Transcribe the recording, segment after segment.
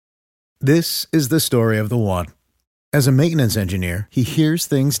This is the story of the one. As a maintenance engineer, he hears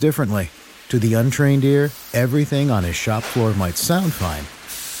things differently. To the untrained ear, everything on his shop floor might sound fine,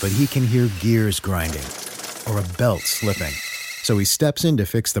 but he can hear gears grinding or a belt slipping. So he steps in to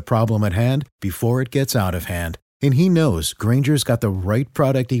fix the problem at hand before it gets out of hand. And he knows Grainger's got the right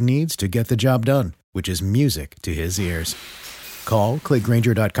product he needs to get the job done, which is music to his ears. Call, click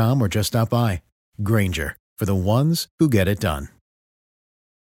Grainger.com, or just stop by. Grainger, for the ones who get it done.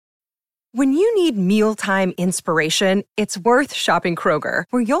 When you need mealtime inspiration, it's worth shopping Kroger,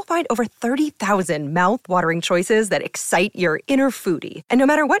 where you'll find over 30,000 mouth-watering choices that excite your inner foodie. And no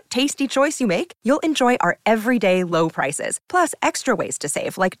matter what tasty choice you make, you'll enjoy our everyday low prices, plus extra ways to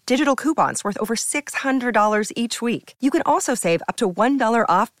save, like digital coupons worth over $600 each week. You can also save up to $1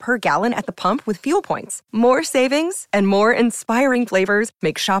 off per gallon at the pump with fuel points. More savings and more inspiring flavors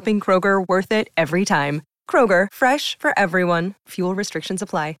make shopping Kroger worth it every time. Kroger, fresh for everyone. Fuel restrictions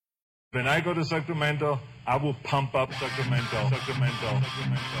apply. When I go to Sacramento, I will pump up Sacramento.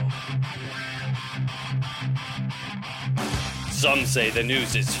 Some say the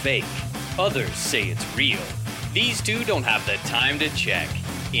news is fake. Others say it's real. These two don't have the time to check.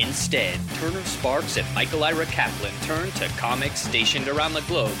 Instead, Turner Sparks and Michael Ira Kaplan turn to comics stationed around the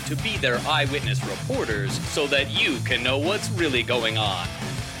globe to be their eyewitness reporters so that you can know what's really going on.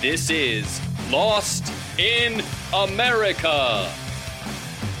 This is Lost in America.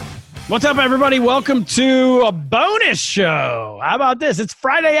 What's up, everybody? Welcome to a bonus show. How about this? It's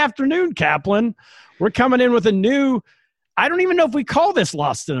Friday afternoon, Kaplan. We're coming in with a new, I don't even know if we call this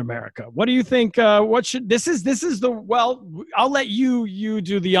Lost in America. What do you think? I'll let you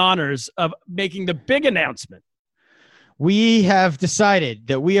do the honors of making the big announcement. We have decided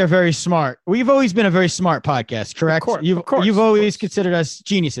that we are very smart. We've always been a very smart podcast, correct? Of course. You've always considered us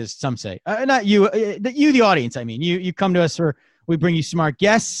geniuses, some say. Not you, the audience, I mean. You come to us we bring you smart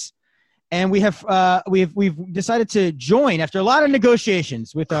guests. And we've decided to join after a lot of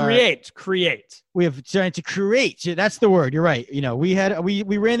negotiations with create. We have tried to create. That's the word. You're right. You know, we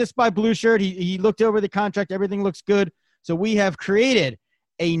ran this by Blue Shirt. He looked over the contract. Everything looks good. So we have created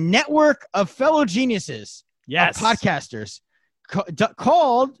a network of fellow geniuses, yes, of podcasters,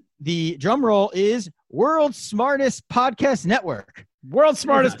 called, the drum roll is, World's Smartest Podcast Network. World's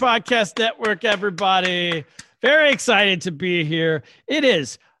Smartest Podcast Network, everybody. Very excited to be here. It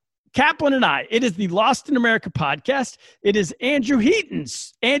is Kaplan and I. It is the Lost in America podcast. It is Andrew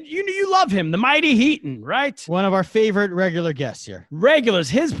Heaton's. And you love him, the mighty Heaton, right? One of our favorite regular guests here. Regulars,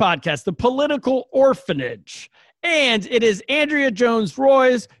 his podcast, The Political Orphanage. And it is Andrea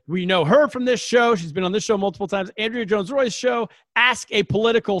Jones-Roy's. We know her from this show. She's been on this show multiple times. Andrea Jones-Roy's show, Ask a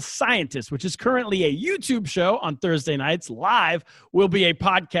Political Scientist, which is currently a YouTube show on Thursday nights live, will be a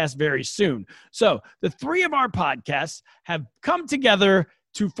podcast very soon. So the three of our podcasts have come together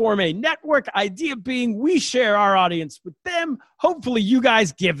to form a network, idea being we share our audience with them. Hopefully you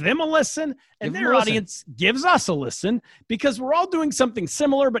guys give them a listen and their audience gives us a listen, because we're all doing something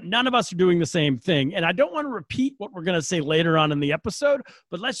similar, but none of us are doing the same thing. And I don't want to repeat what we're going to say later on in the episode,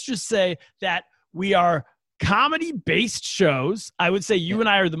 but let's just say that we are comedy-based shows. I would say you and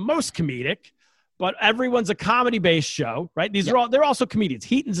I are the most comedic, but everyone's a comedy-based show, right? They're also comedians.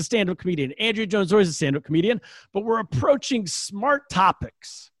 Heaton's a stand-up comedian. Andrea Jones-Roy is a stand-up comedian, but we're approaching smart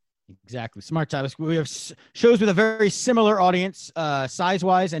topics. Exactly. Smart topics. We have shows with a very similar audience,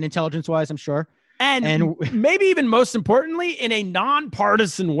 size-wise and intelligence-wise, I'm sure. And maybe even most importantly, in a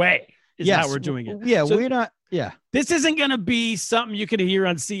nonpartisan way is how we're doing it. Yeah, so we're not. Yeah. This isn't going to be something you could hear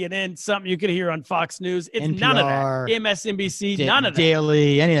on CNN, something you could hear on Fox News. It's NPR, none of that. MSNBC, none of that.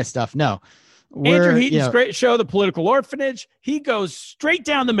 Daily, any of that stuff. No. Andrew Heaton's great show, The Political Orphanage. He goes straight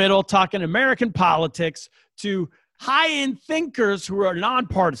down the middle, talking American politics to high-end thinkers who are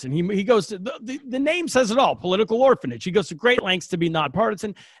nonpartisan. He goes to the name says it all, Political Orphanage. He goes to great lengths to be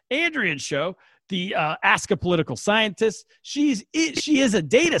nonpartisan. Andrea's show, the Ask a Political Scientist. She is a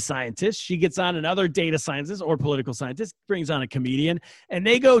data scientist. She gets on another data scientist or political scientist, brings on a comedian, and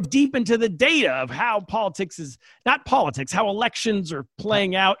they go deep into the data of how politics is not politics, how elections are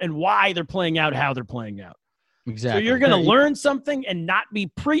playing out and why they're playing out, how they're playing out. Exactly. So you're going to learn something and not be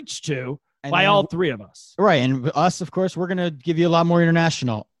preached to by all three of us. Right. And us, of course, we're going to give you a lot more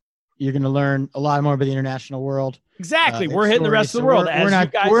international. You're going to learn a lot more about the international world. Exactly. We're hitting the rest of the world.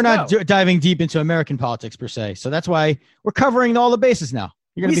 We're not diving deep into American politics per se. So that's why we're covering all the bases now.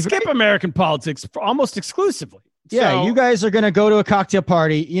 We skip American politics almost exclusively. Yeah, you guys are going to go to a cocktail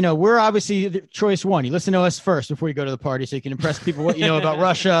party. You know, we're obviously choice one. You listen to us first before you go to the party so you can impress people what you know about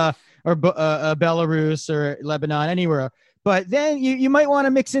Russia or Belarus or Lebanon, anywhere. But then you might want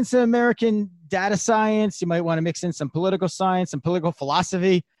to mix in some American data science. You might want to mix in some political science, some political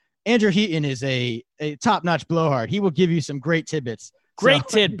philosophy. Andrew Heaton is a top-notch blowhard. He will give you some great tidbits. Great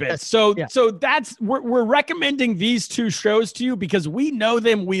tidbits. So that's we're recommending these two shows to you because we know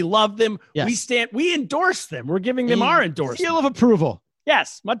them, we love them, we endorse them. We're giving them our endorsement. Seal of approval.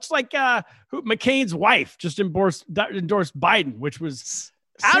 Yes, much like McCain's wife just endorsed Biden, which was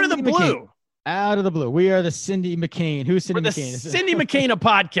out of the blue. McCain. Out of the blue. We are the Cindy McCain. Who's Cindy McCain? Cindy McCain of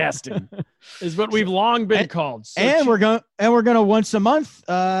podcasting is what we've long been called. So we're going once a month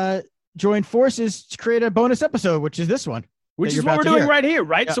join forces to create a bonus episode, which is this one. Which is what we're doing right here,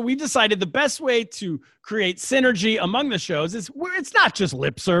 right? Yeah. So we decided the best way to create synergy among the shows is where it's not just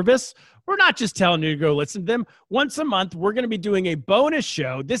lip service. We're not just telling you to go listen to them. Once a month, we're going to be doing a bonus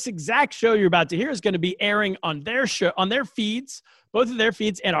show. This exact show you're about to hear is going to be airing on their show, on their feeds, both of their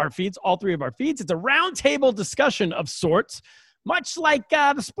feeds and our feeds, all three of our feeds. It's a roundtable discussion of sorts, much like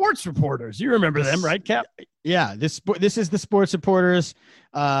the sports reporters. You remember them, right, Cap? Yeah, this is the sports reporters.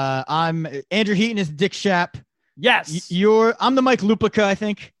 I'm Andrew Heaton is Dick Schaap. Yes. I'm the Mike Lupica, I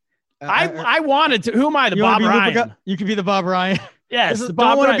think. I wanted to. Who am I? The Bob Ryan. Lupica? You could be the Bob Ryan. Yes.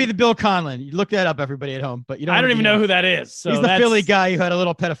 Don't want to be the Bill Conlon. You look that up, everybody at home. But you don't. I don't even know who that is. So he's the Philly guy who had a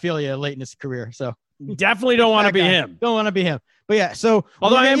little pedophilia late in his career. So definitely don't want to be him. Don't want to be him. But yeah. So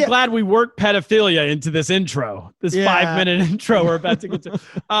although I am glad we worked pedophilia into this intro, this 5-minute intro we're about to get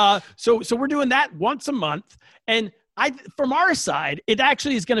to. So we're doing that once a month, and from our side, it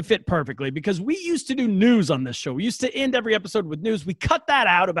actually is going to fit perfectly because we used to do news on this show. We used to end every episode with news. We cut that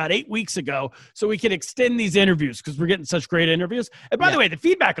out about 8 weeks ago so we could extend these interviews because we're getting such great interviews. And by the way, the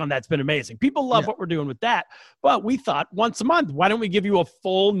feedback on that's been amazing. People love what we're doing with that. But we thought once a month, why don't we give you a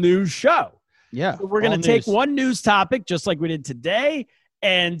full news show? Yeah. So we're going to take one news topic just like we did today,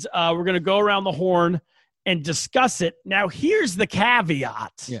 and we're going to go around the horn and discuss it. Now, here's the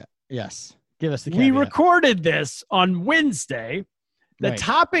caveat. Yeah. Yes. Give us the caveat. We recorded this on Wednesday. The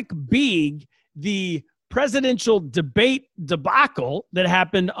topic being the presidential debate debacle that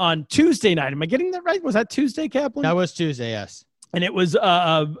happened on Tuesday night. Am I getting that right? Was that Tuesday, Kaplan? That was Tuesday, yes. And it was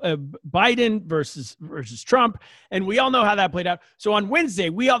Biden versus Trump. And we all know how that played out. So on Wednesday,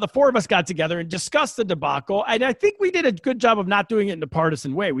 the four of us got together and discussed the debacle. And I think we did a good job of not doing it in a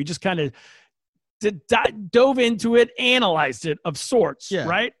partisan way. We just kind of dove into it, analyzed it of sorts,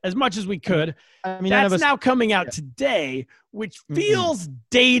 right? As much as we could. I mean, that's now coming out today, which feels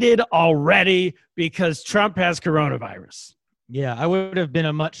dated already because Trump has coronavirus. Yeah, I would have been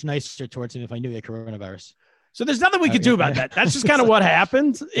a much nicer towards him if I knew he had coronavirus. So there's nothing we could do about that. That's just kind of what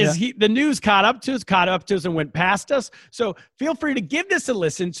happened is the news caught up to us and went past us. So feel free to give this a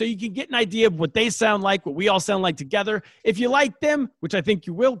listen so you can get an idea of what they sound like, what we all sound like together. If you like them, which I think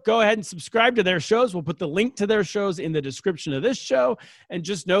you will, go ahead and subscribe to their shows. We'll put the link to their shows in the description of this show. And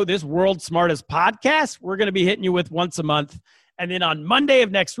just know this World's Smartest Podcast, we're going to be hitting you with once a month. And then on Monday of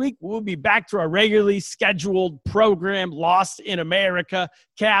next week, we'll be back to our regularly scheduled program, Lost in America.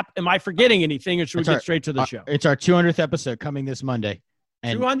 Cap, am I forgetting anything, or should we get straight to the show? It's our 200th episode coming this Monday.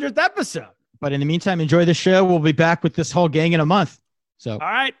 200th episode. But in the meantime, enjoy the show. We'll be back with this whole gang in a month. So, all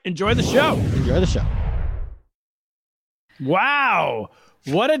right, enjoy the show. Enjoy the show. Wow.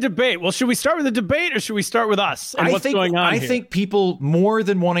 What a debate. Well, should we start with the debate or should we start with us and what's going on here? I think people, more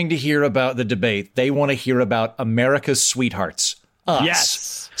than wanting to hear about the debate, they want to hear about America's sweethearts. Us.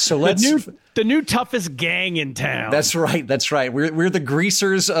 Yes. So let's the new toughest gang in town. That's right. That's right. We're the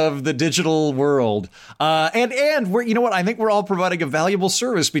greasers of the digital world. And we're, you know what? I think we're all providing a valuable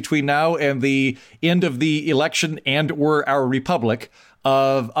service between now and the end of the election and or our republic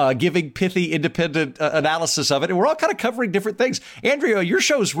of giving pithy, independent analysis of it. And we're all kind of covering different things. Andrea, your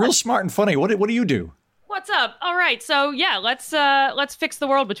show is real smart and funny. What do you do? What's up? All right. So yeah, let's fix the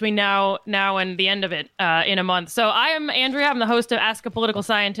world between now and the end of it in a month. So I am Andrea. I'm the host of Ask a Political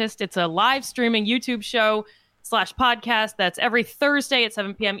Scientist. It's a live streaming YouTube show / podcast that's every Thursday at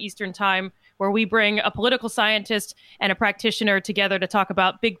 7 p.m. Eastern time, where we bring a political scientist and a practitioner together to talk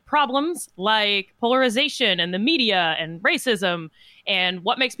about big problems like polarization and the media and racism and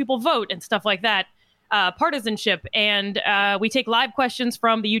what makes people vote and stuff like that, partisanship. And we take live questions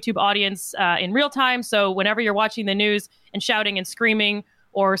from the YouTube audience in real time. So whenever you're watching the news and shouting and screaming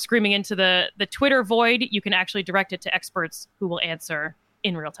or screaming into the Twitter void, you can actually direct it to experts who will answer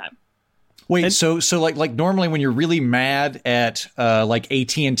in real time. Wait, so like normally when you're really mad at like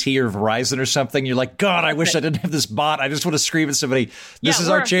AT&T or Verizon or something, you're like, God, I wish I didn't have this bot. I just want to scream at somebody. This is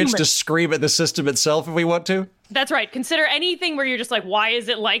our chance to scream at the system itself if we want to. That's right. Consider anything where you're just like, why is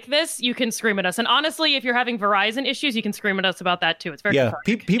it like this? You can scream at us. And honestly, if you're having Verizon issues, you can scream at us about that too. It's very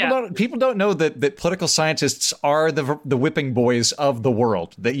people don't know that political scientists are the whipping boys of the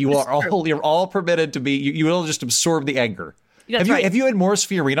world. That you're all permitted to be. You will just absorb the anger. That's right. Have you had Morris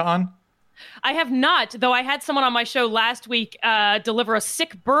Fiorina on? I have not, though I had someone on my show last week deliver a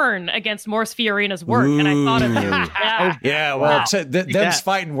sick burn against Morris Fiorina's work, and I thought of him. Yeah, well, them's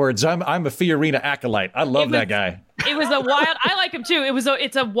fighting words. I'm a Fiorina acolyte. I love that guy. It was a wild. I like him too.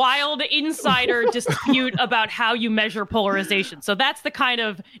 It's a wild insider dispute about how you measure polarization. So that's the kind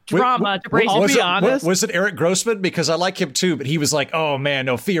of drama. I'll be honest. Was it Eric Grossman? Because I like him too, but he was like, "Oh man,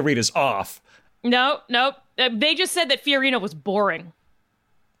 no, Fiorina's off." No. They just said that Fiorina was boring.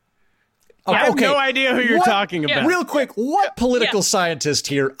 I have no idea who you're talking about. Real quick, what political scientist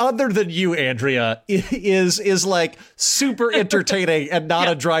here, other than you, Andrea, is like super entertaining and not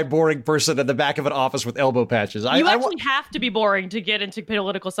a dry, boring person in the back of an office with elbow patches? You actually have to be boring to get into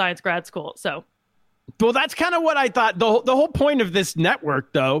political science grad school. So, well, that's kind of what I thought. The whole point of this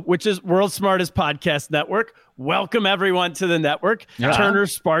network, though, which is World's Smartest Podcast Network. Welcome, everyone, to the network. Yeah. Turner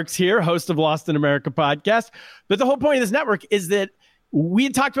Sparks here, host of Lost in America podcast. But the whole point of this network is that we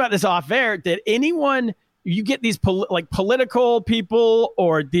talked about this off air, that anyone, you get these political people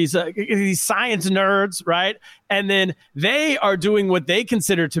or these science nerds, right? And then they are doing what they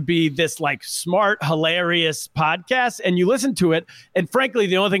consider to be this like smart, hilarious podcast. And you listen to it. And frankly,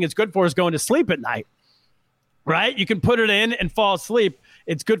 the only thing it's good for is going to sleep at night, right? You can put it in and fall asleep.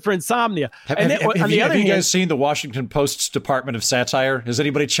 It's good for insomnia. Have you guys seen the Washington Post's Department of Satire? Has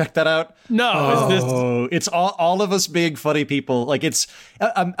anybody checked that out? No. It's all of us being funny people. Like it's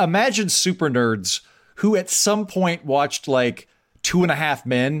imagine super nerds who at some point watched like 2.5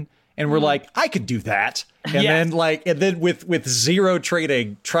 Men and were like, I could do that. And then with zero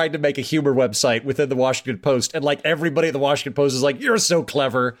training, tried to make a humor website within the Washington Post, and like everybody at the Washington Post is like, "You're so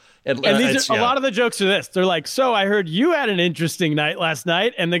clever." And these a lot of the jokes are this. They're like, "So I heard you had an interesting night last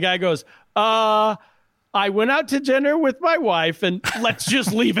night," and the guy goes, I went out to dinner with my wife, and let's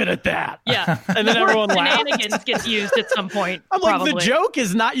just leave it at that." Yeah, and then everyone laughs. Shenanigans gets used at some point. I'm like, the joke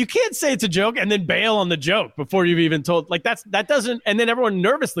is not. You can't say it's a joke and then bail on the joke before you've even told. Like that doesn't. And then everyone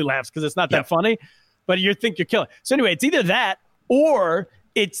nervously laughs because it's not that funny. But you think you're killing. So anyway, it's either that or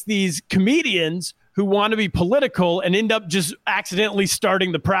it's these comedians who want to be political and end up just accidentally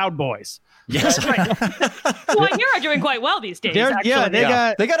starting the Proud Boys. Yes. Right. Well, and you're doing quite well these days. They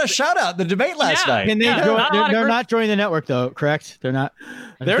got a shout out in the debate last night. And they're not joining the network though, correct? They're not.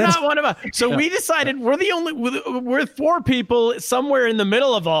 They're not one of us. So we decided we're 4 people somewhere in the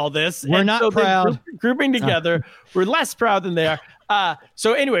middle of all this. We're not proud. Grouping together. We're less proud than they are.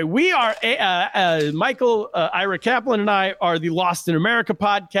 So anyway, we are Michael, Ira Kaplan, and I are the Lost in America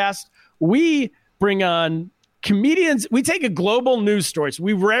podcast. We bring on comedians. We take a global news story. So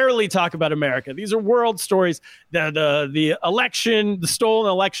we rarely talk about America. These are world stories. The election, the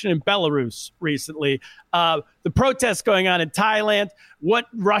stolen election in Belarus recently, the protests going on in Thailand, what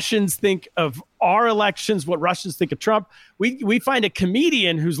Russians think of our elections, what Russians think of Trump. We find a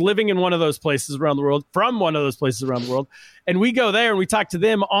comedian who's living in one of those places around the world, from one of those places around the world, and we go there and we talk to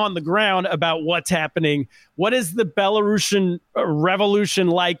them on the ground about what's happening. What is the Belarusian revolution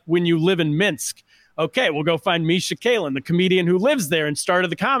like when you live in Minsk? Okay, we'll go find Misha Kalin, the comedian who lives there and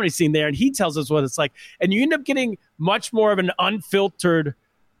started the comedy scene there, and he tells us what it's like. And you end up getting much more of an unfiltered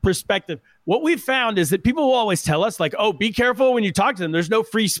perspective. What we've found is that people will always tell us, like, oh, be careful when you talk to them. There's no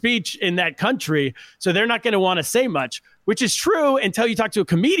free speech in that country, so they're not going to want to say much, which is true until you talk to a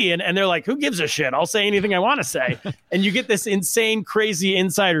comedian, and they're like, who gives a shit? I'll say anything I want to say. And you get this insane, crazy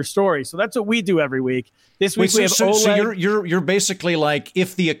insider story. So that's what we do every week. This week we have Oleg. So you're basically like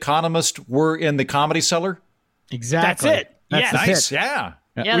if The Economist were in the Comedy Cellar? That's Exactly. it. Yes. Nice. Yeah.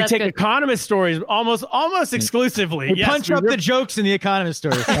 Yeah, we that's take good. Economist stories almost exclusively. We punch up the jokes in the Economist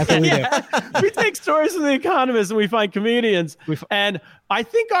stories. That's what we do. We take stories from the Economist and we find comedians. And I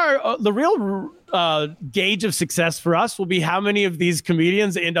think the real gauge of success for us will be how many of these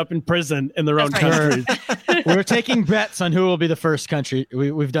comedians end up in prison in their own countries. We're taking bets on who will be the first country.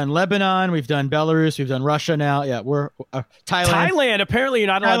 We've done Lebanon, we've done Belarus, we've done Russia now. Yeah, we're Thailand. Apparently, you're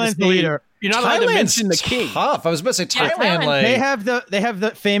not allowed to the leader. You're not allowed to mention the king. Tough. I was about to say Thailand. They have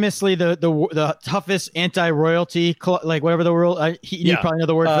the famously the toughest anti-royalty like whatever the world. You probably know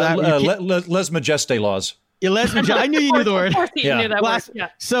the word for that. Les Majesté laws. I knew you knew the word. Of course you knew that word. Yeah.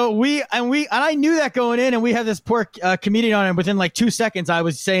 So I knew that going in, and we have this poor comedian on, and within like 2 seconds, I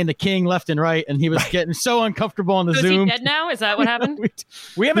was saying the king left and right, and he was getting so uncomfortable on the Zoom. Is he dead now? Is that what happened?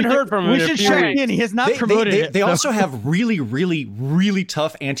 we haven't heard from him. We should check in. He has not promoted it. They also have really, really, really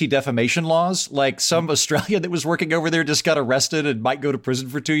tough anti-defamation laws. Like some Australian that was working over there just got arrested and might go to prison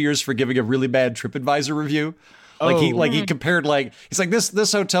for 2 years for giving a really bad TripAdvisor review. He compared he's like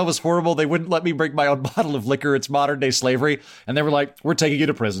this hotel was horrible. They wouldn't let me bring my own bottle of liquor. It's modern day slavery, and they were like, "We're taking you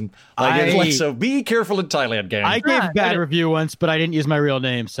to prison." So be careful in Thailand, gang. I gave a bad review once, but I didn't use my real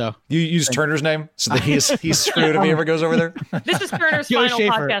name. So you use Turner's name, so that he's screwed if he ever goes over there. This is Turner's final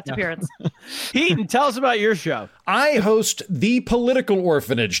podcast appearance. Heaton, tell us about your show. I host The Political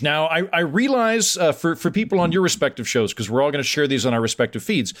Orphanage. Now, I realize for people on your respective shows, because we're all going to share these on our respective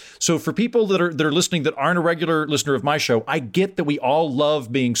feeds. So for people that are listening that aren't a regular listener of my show, I get that we all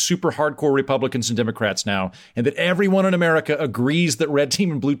love being super hardcore Republicans and Democrats now, and that everyone in America agrees that red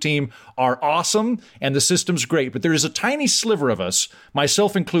team and blue team are awesome and the system's great. But there is a tiny sliver of us,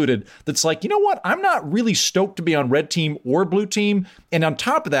 myself included, that's like, you know what? I'm not really stoked to be on red team or blue team. And on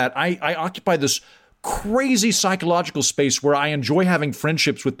top of that, I occupy this crazy psychological space where I enjoy having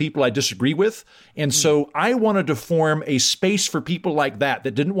friendships with people I disagree with. And so I wanted to form a space for people like that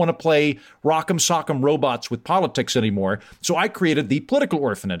didn't want to play rock'em sock'em robots with politics anymore. So I created The Political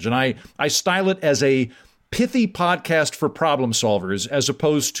Orphanage, and I style it as a pithy podcast for problem solvers as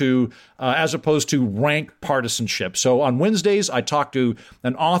opposed to rank partisanship. So on Wednesdays, I talk to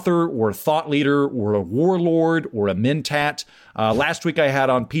an author or a thought leader or a warlord or a mentat. Last week I had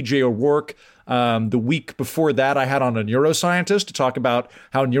on PJ O'Rourke. The week before that, I had on a neuroscientist to talk about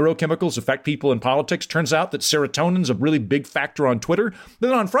how neurochemicals affect people in politics. Turns out that serotonin's a really big factor on Twitter.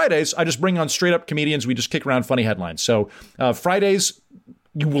 Then on Fridays, I just bring on straight up comedians. We just kick around funny headlines. So Fridays,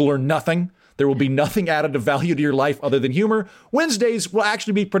 you will learn nothing. There will be nothing added of value to your life other than humor. Wednesdays will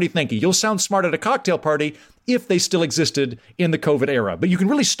actually be pretty thinky. You'll sound smart at a cocktail party if they still existed in the COVID era. But you can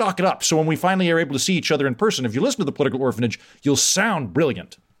really stock it up. So when we finally are able to see each other in person, if you listen to The Political Orphanage, you'll sound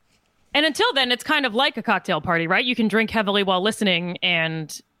brilliant. And until then, it's kind of like a cocktail party, right? You can drink heavily while listening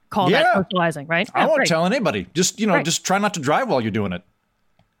and call that socializing, right? I won't tell anybody. Just try not to drive while you're doing it.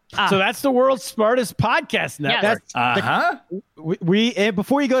 So that's the world's smartest podcast network. Yes.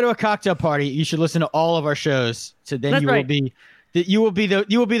 Before you go to a cocktail party, you should listen to all of our shows. So then you will be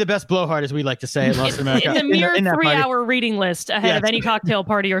the best blowhard, as we like to say in North America. It's a mere 3-hour reading list ahead of any cocktail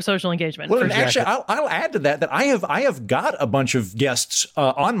party or social engagement. Well, actually, I'll add to that I have got a bunch of guests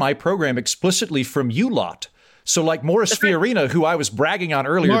on my program explicitly from you lot. So like Morris Fiorina, who I was bragging on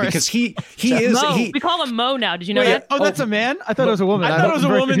earlier, because he is Mo. We call him Mo now. Did you know that? Oh, that's a man? I thought it was a woman. I thought it was a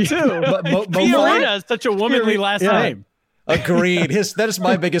woman too. But Fiorina is such a womanly last name. Agreed. That is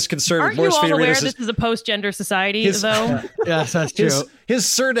my biggest concern. Aren't you all aware this is a post-gender society, though? Yes, that's true. His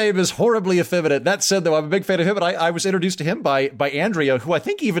surname is horribly effeminate. That said, though, I'm a big fan of him, and I was introduced to him by Andrea, who I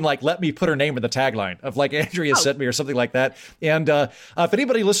think even let me put her name in the tagline of Andrea sent me or something like that. And if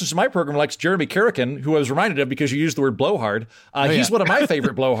anybody listens to my program likes Jeremy Carrican, who I was reminded of because you used the word blowhard, he's one of my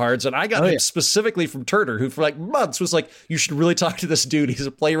favorite blowhards, and I got him specifically from Turner, who for months was like, you should really talk to this dude. He's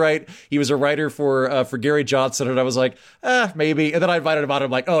a playwright. He was a writer for Gary Johnson, and I was like, maybe. And then I invited him on.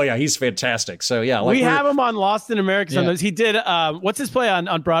 I'm like, oh yeah, he's fantastic. So yeah, we have him on Lost in America sometimes. He did what's his play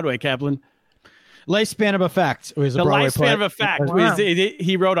on Broadway, Kaplan? Lifespan of Effect. The Lifespan of Effect. Wow.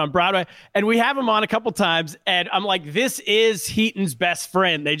 He wrote on Broadway, and we have him on a couple times. And I'm like, this is Heaton's best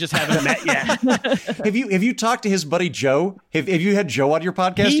friend. They just haven't met yet. Have you talked to his buddy Joe? Have you had Joe on your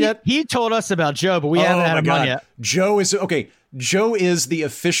podcast yet? He told us about Joe, but we haven't had him on yet. Joe is the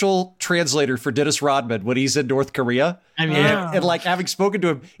official translator for Dennis Rodman when he's in North Korea. And having spoken to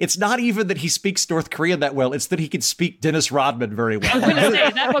him, it's not even that he speaks North Korean that well. It's that he can speak Dennis Rodman very well. I was going to say,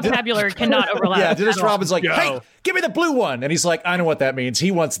 that vocabulary cannot overlap. Yeah, Dennis Rodman's like, hey, give me the blue one. And he's like, I know what that means.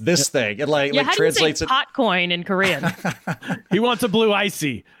 He wants this thing. And how translates do you say pot coin in Korean? He wants a blue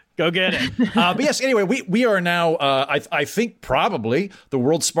icy. Go get it. But yes, anyway, we are now, I think, probably the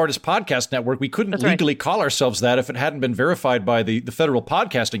world's smartest podcast network. We couldn't legally call ourselves that if it hadn't been verified by the Federal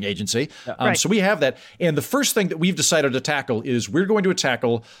Podcasting Agency. So we have that. And the first thing that we've decided to tackle is we're going to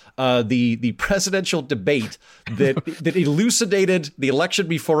tackle the presidential debate that elucidated the election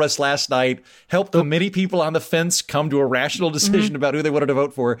before us last night, helped the many people on the fence come to a rational decision about who they wanted to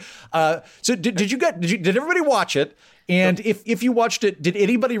vote for. So did everybody watch it? And if you watched it, did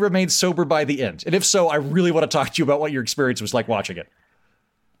anybody remain sober by the end? And if so, I really want to talk to you about what your experience was like watching it.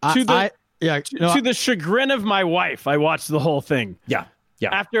 To the chagrin of my wife, I watched the whole thing. Yeah.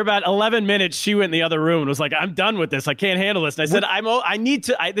 After about 11 minutes, she went in the other room and was like, I'm done with this. I can't handle this. And I said, I need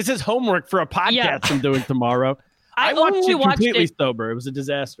to, this is homework for a podcast I'm doing tomorrow. I watched it completely sober. It was a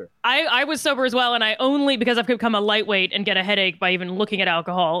disaster. I was sober as well, and I only, because I've become a lightweight and get a headache by even looking at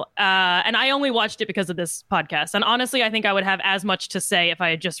alcohol, and I only watched it because of this podcast. And honestly, I think I would have as much to say if I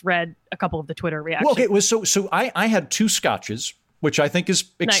had just read a couple of the Twitter reactions. Well, okay, so I had 2 scotches, which I think is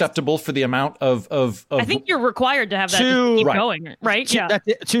acceptable for the amount of I think you're required to have that Two- to keep right. going, right? Two, Yeah.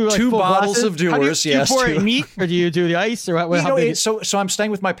 two, like, Two full bottles glasses? of Dewar's, How do you yes, pour it two. neat, or do you do the ice, or what? You How know, big? so I'm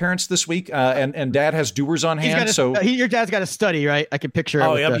staying with my parents this week, and Dad has Dewar's on He's hand. got your dad's got a study, right? I can picture it.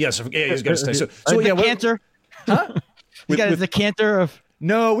 Oh, with yeah, the- yes, yeah, he's got to stay. So a yeah, decanter. huh? He's got a decanter of.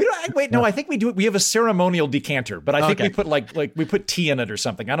 No, we don't. Wait, no. I think we do. We have a ceremonial decanter, but I think Okay. we put like we put tea in it or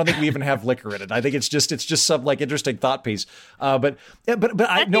something. I don't think we even have liquor in it. I think it's just some like interesting thought piece. But I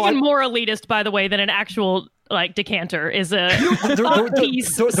That's no. even more elitist, by the way, than an actual like decanter is a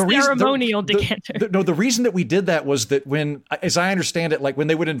piece ceremonial decanter. The reason that we did that was that when, as I understand it, like when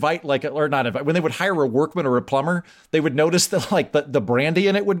they would invite when they would hire a workman or a plumber, they would notice that like the brandy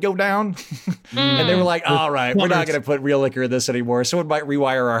in it would go down, and they were like, all right, we're not going to put real liquor in this anymore. Someone might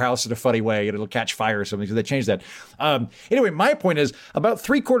rewire our house in a funny way and it'll catch fire or something. So they changed that. Anyway, my point is about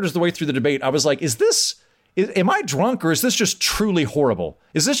 3/4 of the way through the debate, I was like, am I drunk or is this just truly horrible?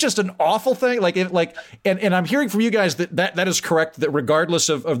 Is this just an awful thing? And I'm hearing from you guys that is correct, that regardless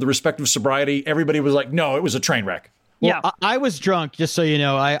of the respective sobriety, everybody was like, no, it was a train wreck. Well, yeah, I was drunk. Just so you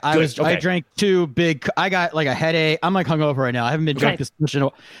know, I drank 2 big. I got like a headache. I'm like hungover right now. I haven't been drunk this much in a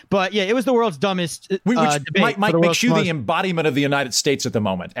while. But yeah, it was the world's dumbest which debate. makes you the embodiment of the United States at the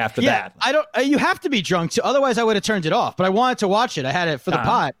moment. After that, I don't. You have to be drunk too, otherwise I would have turned it off. But I wanted to watch it. I had it for the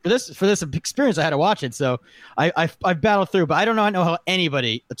pod for this experience. I had to watch it. So I've battled through. But I don't know how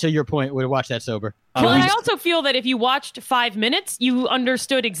anybody, to your point, would watch that sober. Well, I also feel that if you watched 5 minutes, you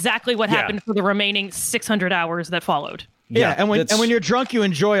understood exactly what happened for the remaining 600 hours that followed. Yeah, and when you're drunk, you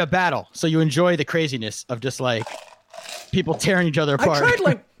enjoy a battle. So you enjoy the craziness of just like people tearing each other apart.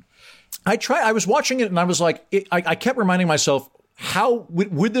 I was watching it and I was like, I kept reminding myself, how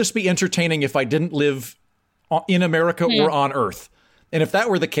would this be entertaining if I didn't live in America or on Earth? And if that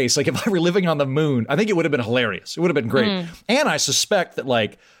were the case, like if I were living on the moon, I think it would have been hilarious. It would have been great. And I suspect that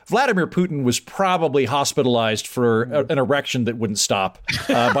like Vladimir Putin was probably hospitalized for an erection that wouldn't stop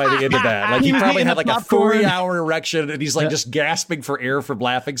by the end of that. Like he probably had like a 40-hour erection and he's like just gasping for air from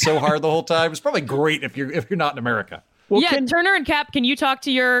laughing so hard the whole time. It's probably great if you're not in America. Well, Turner and Cap, can you talk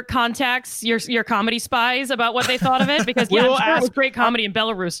to your contacts, your comedy spies about what they thought of it? Because I'm sure it was great comedy in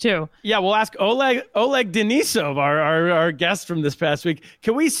Belarus too. Yeah, we'll ask Oleg Denisov, our guest from this past week.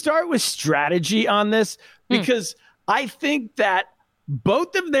 Can we start with strategy on this? Because I think that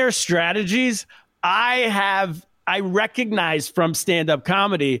both of their strategies I recognize from stand-up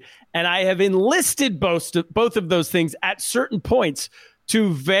comedy, and I have enlisted both of those things at certain points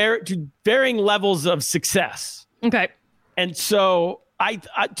to varying levels of success. Okay. And so I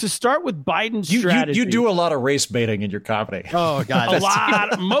to start with Biden's strategy. You do a lot of race baiting in your comedy. Oh, God. A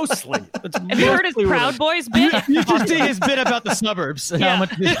lot, mostly. Have you heard his Proud Boys bit? You should see his bit about the suburbs. And how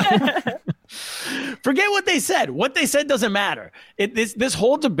much Forget what they said. What they said doesn't matter. This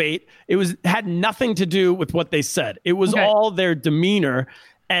whole debate, had nothing to do with what they said. It was all their demeanor.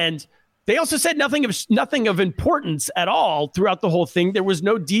 And they also said nothing of importance at all throughout the whole thing. There was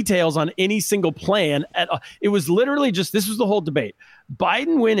no details on any single plan at all. It was literally just, this was the whole debate.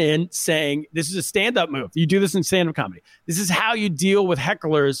 Biden went in saying, this is a stand-up move. You do this in stand-up comedy. This is how you deal with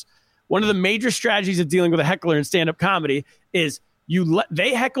hecklers. One of the major strategies of dealing with a heckler in stand-up comedy is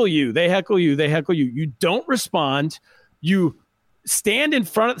they heckle you. You don't respond. You stand in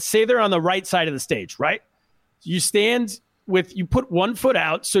front say they're on the right side of the stage, right? You stand you put one foot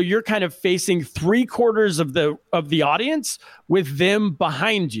out, so you're kind of facing 3/4 of the audience with them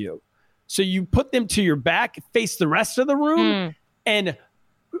behind you. So you put them to your back, face the rest of the room, and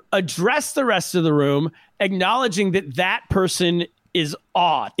address the rest of the room, acknowledging that person is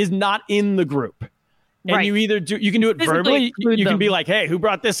not in the group. And you can do it verbally. You can be like, "Hey, who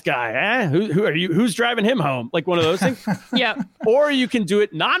brought this guy? Who are you? Who's driving him home?" Like one of those things. Yeah. Or you can do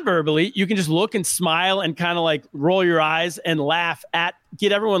it non-verbally. You can just look and smile and kind of like roll your eyes and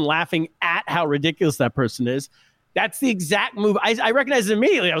get everyone laughing at how ridiculous that person is. That's the exact move. I recognized it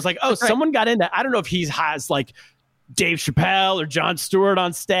immediately. I was like, "Oh, someone got in that." I don't know if he has like Dave Chappelle or Jon Stewart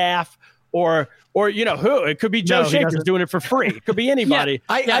on staff. Or you know who? It could be Joe Shankers doing it for free. It could be anybody.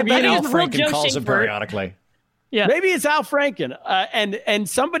 I bet Al Franken calls him periodically. Yeah, maybe it's Al Franken. And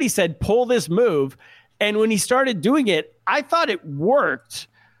somebody said pull this move, and when he started doing it, I thought it worked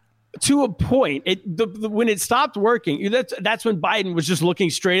to a point. When it stopped working, that's when Biden was just looking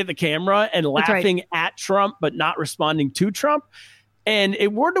straight at the camera and laughing at Trump, but not responding to Trump. And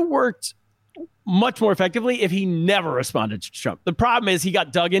it would have worked much more effectively if he never responded to Trump. The problem is he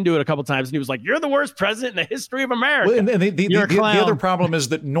got dug into it a couple times and he was like, you're the worst president in the history of America. Well, and the other problem is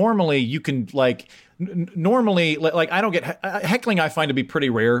that normally you can normally I don't get heckling. I find to be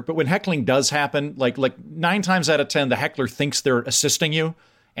pretty rare, but when heckling does happen, like 9 times out of 10, the heckler thinks they're assisting you.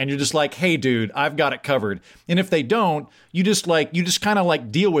 And you're just like, hey, dude, I've got it covered. And if they don't, you just kind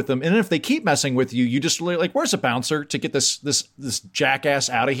of deal with them. And if they keep messing with you, you just like, where's a bouncer to get this jackass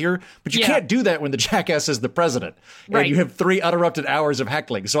out of here? But you can't do that when the jackass is the president. And you have 3 uninterrupted hours of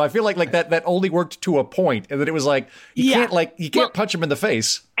heckling. So I feel like that only worked to a point, and that it was like you can't punch him in the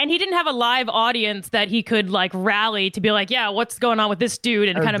face. And he didn't have a live audience that he could rally to be like, yeah, what's going on with this dude,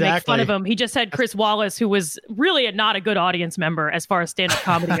 and kind of make fun of him. He just had Chris Wallace, who was really not a good audience member as far as stand-up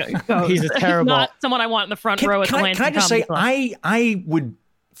comedy goes. He's terrible. Not someone I want in the front row at the Lansing Can I just Comedy say, Club. I would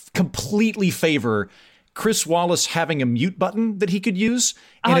completely favor Chris Wallace having a mute button that he could use.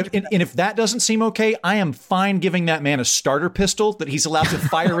 And if that doesn't seem okay, I am fine giving that man a starter pistol that he's allowed to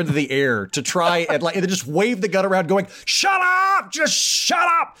fire into the air to try and just wave the gun around going, shut up, just shut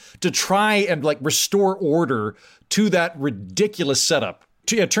up, to try and restore order to that ridiculous setup.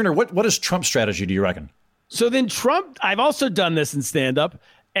 Yeah, Turner, what is Trump's strategy, do you reckon? So then Trump, I've also done this in stand-up,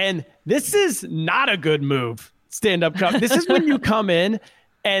 and this is not a good move, stand-up. This is when you come in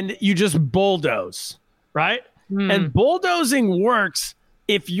and you just bulldoze. Right? And bulldozing works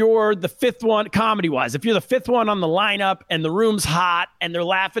if you're the 5th one, comedy-wise. If you're the 5th one on the lineup and the room's hot and they're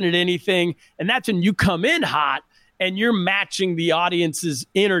laughing at anything, and that's when you come in hot and you're matching the audience's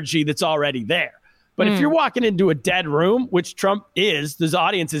energy that's already there. But if you're walking into a dead room, which Trump is, this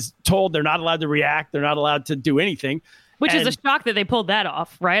audience is told they're not allowed to react, they're not allowed to do anything. Which is a shock that they pulled that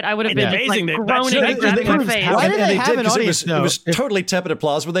off, right? I would have been amazing. Groaning and grabbing my face. Why did they have an audience? It was totally tepid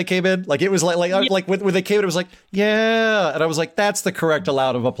applause when they came in. It was when they came in, it was like, yeah. And I was like, that's the correct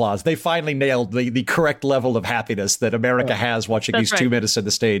amount of applause. They finally nailed the correct level of happiness that America has watching these 2 minutes on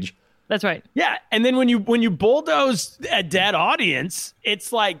the stage. That's right. Yeah. And then when you bulldoze a dead audience,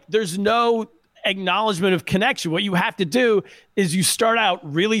 it's like there's no acknowledgement of connection. What you have to do is you start out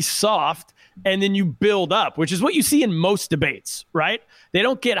really soft and then you build up, which is what you see in most debates, right? They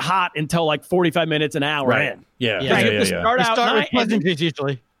don't get hot until 45 minutes, an hour in. Yeah. You start with pleasantries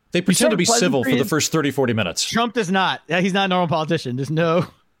usually. They pretend to be civil for the first 30, 40 minutes. Trump does not. He's not a normal politician. There's no...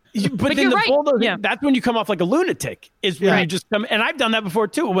 But then that's when you come off like a lunatic, is when you just come. And I've done that before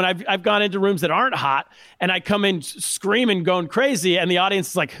too. When I've gone into rooms that aren't hot and I come in screaming, going crazy, and the audience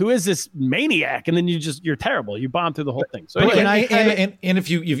is like, "Who is this maniac?" And then you're terrible. You bomb through the whole thing. So anyway, and if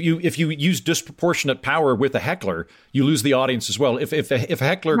you use disproportionate power with a heckler, you lose the audience as well. If a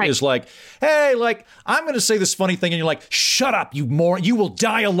heckler is like, "Hey, I'm going to say this funny thing," and you're like, "Shut up, you moron! You will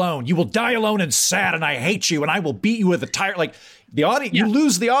die alone. You will die alone and sad, and I hate you, and I will beat you with a tire." The audience, you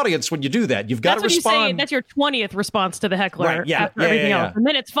lose the audience when you do that. You've got to respond. That's your 20th response to the heckler. Right, after everything else. And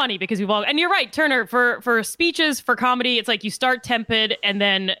then it's funny because we've all, and you're right, Turner, for speeches, for comedy, it's like you start tepid and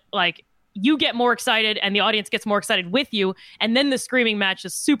then you get more excited and the audience gets more excited with you. And then the screaming match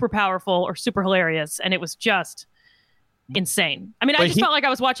is super powerful or super hilarious. And it was just insane. I mean, I just felt like I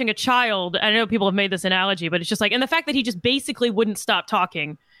was watching a child. I know people have made this analogy, but it's just and the fact that he just basically wouldn't stop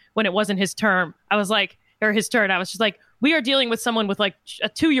talking when it wasn't his turn. I was his turn. I was just like, we are dealing with someone with a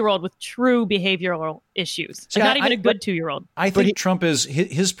 2-year-old with true behavioral issues. Not even a good 2-year-old. I think Trump is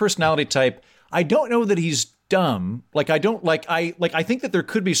his personality type. I don't know that he's dumb. I think that there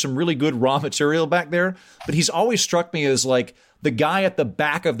could be some really good raw material back there, but he's always struck me as the guy at the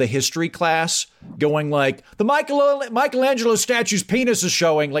back of the history class going the Michelangelo statue's penis is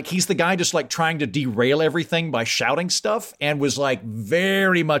showing. He's the guy just trying to derail everything by shouting stuff, and was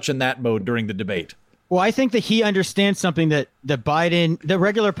very much in that mode during the debate. Well, I think that he understands something that Biden, the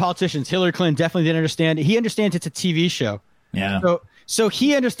regular politicians, Hillary Clinton definitely didn't understand. He understands it's a TV show. Yeah. So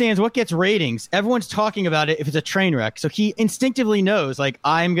he understands what gets ratings. Everyone's talking about it if it's a train wreck. So he instinctively knows,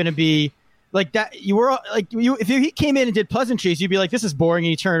 I'm going to be that. If he came in and did pleasantries, you'd be like, this is boring,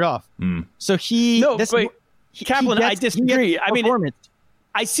 and you turn it off. So Kaplan, I disagree.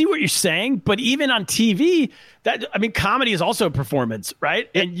 I see what you're saying, but even on TV, comedy is also a performance, right?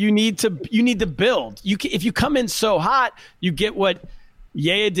 And you need to build. If you come in so hot, you get what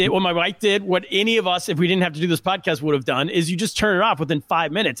Yaya did, what my wife did, what any of us, if we didn't have to do this podcast, would have done, is you just turn it off within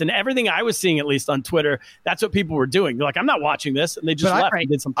 5 minutes. And everything I was seeing, at least on Twitter, that's what people were doing. They're like, I'm not watching this, and they just left and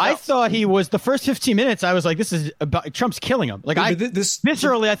did something else. I thought he was the first 15 minutes. I was like, this is about Trump's killing him.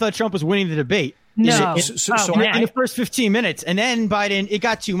 Viscerally, I thought Trump was winning the debate. No. In the first 15 minutes, and then Biden, it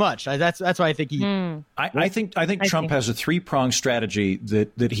got too much. That's why I think he. I think Trump has a three-pronged strategy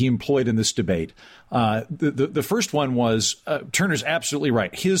that he employed in this debate. The first one was Turner's absolutely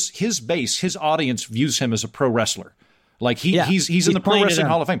right. His base, his audience views him as a pro wrestler. Like he's in the Pro Wrestling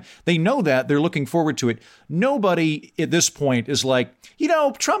Hall of Fame. They know that. They're looking forward to it. Nobody at this point is like,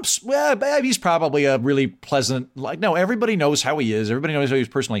 Trump's, he's probably a really pleasant, no, everybody knows how he is. Everybody knows how he is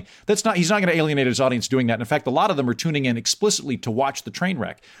personally. He's not going to alienate his audience doing that. In fact, a lot of them are tuning in explicitly to watch the train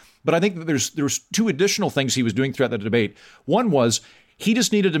wreck. But I think that there's two additional things he was doing throughout the debate. One was he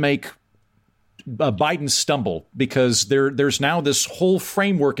just needed to make Biden stumble because there's now this whole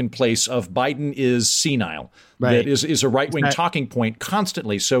framework in place of Biden is senile. Right. That is a right-wing talking point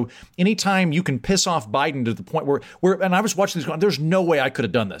constantly. So anytime you can piss off Biden to the point where and I was watching this going, there's no way I could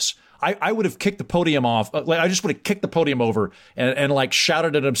have done this. I would have kicked the podium off. I just would have kicked the podium over and like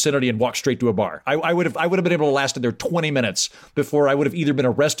shouted an obscenity and walked straight to a bar. I would have been able to last in there 20 minutes before I would have either been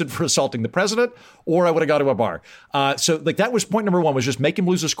arrested for assaulting the president or I would have gone to a bar. So that was point number one, was just make him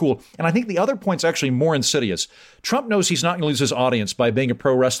lose his cool. And I think the other point's actually more insidious. Trump knows he's not going to lose his audience by being a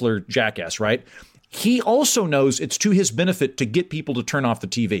pro wrestler jackass, right? He also knows it's to his benefit to get people to turn off the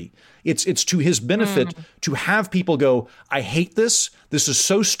TV. It's to his benefit to have people go, I hate this. This is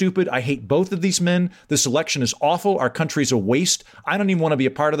so stupid. I hate both of these men. This election is awful. Our country's a waste. I don't even want to be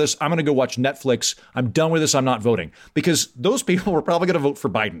a part of this. I'm going to go watch Netflix. I'm done with this. I'm not voting. Because those people were probably going to vote for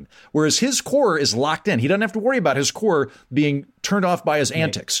Biden. Whereas his core is locked in. He doesn't have to worry about his core being turned off by his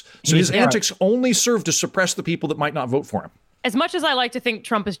antics. So his antics only serve to suppress the people that might not vote for him. As much as I like to think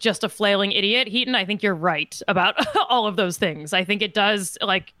Trump is just a flailing idiot, Heaton, I think you're right about all of those things. I think it does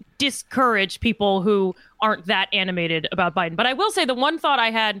discourage people who aren't that animated about Biden. But I will say the one thought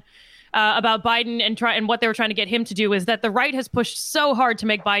I had about Biden and what they were trying to get him to do is that the right has pushed so hard to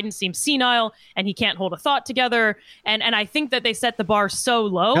make Biden seem senile and he can't hold a thought together. And I think that they set the bar so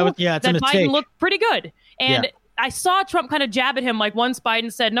low that Biden looked pretty good. And I saw Trump kind of jab at him, like once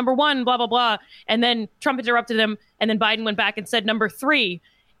Biden said, number one, blah, blah, blah. And then Trump interrupted him. And then Biden went back and said, number three.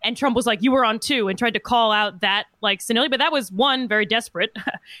 And Trump was like, you were on two, and tried to call out that senility. But that was one, very desperate.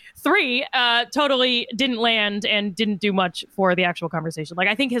 Three, totally didn't land and didn't do much for the actual conversation.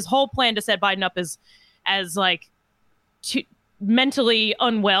 I think his whole plan to set Biden up as mentally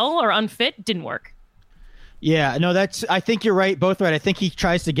unwell or unfit didn't work. Yeah, no, I think you're right. Both right. I think he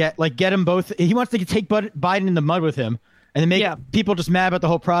tries to get them both. He wants to take Biden in the mud with him and then make people just mad about the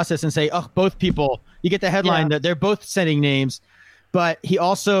whole process and say, oh, both people, you get the headline that they're both sending names. But he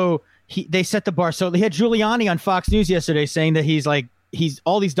also, they set the bar. So they had Giuliani on Fox News yesterday saying that he's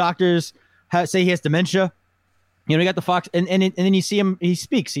all these doctors say he has dementia. You got the Fox and then you see him, he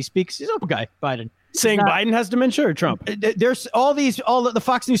speaks. He's an old guy, Biden. Saying Biden has dementia or Trump? There's all the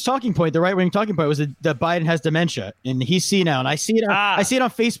Fox News talking point, the right-wing talking point was that Biden has dementia and he's senile. And I see it on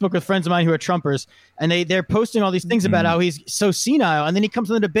Facebook with friends of mine who are Trumpers, and they're posting all these things about how he's so senile. And then he comes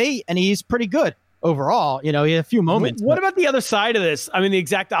in the debate and he's pretty good overall. He had a few moments. What about the other side of this? I mean, the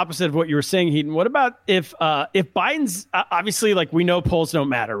exact opposite of what you were saying, Heaton. What about if Biden's obviously, we know polls don't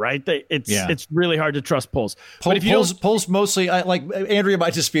matter, right? It's really hard to trust polls. Polls mostly, Andrea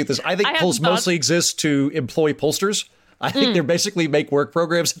might dispute this. I think polls mostly exist to employ pollsters. I think they basically make work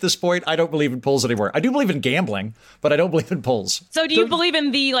programs at this point. I don't believe in polls anymore. I do believe in gambling, but I don't believe in polls. So do you believe in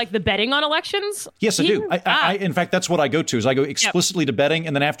the betting on elections? Yes, I do. I in fact, that's what I go to. Is I go explicitly to betting,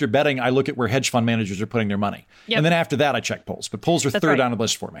 and then after betting, I look at where hedge fund managers are putting their money. Yep. And then after that, I check polls. But polls are third on the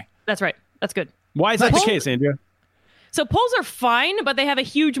list for me. That's right. That's good. Why is that the case, Andrea? So polls are fine, but they have a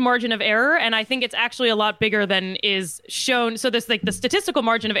huge margin of error, and I think it's actually a lot bigger than is shown. So there's the statistical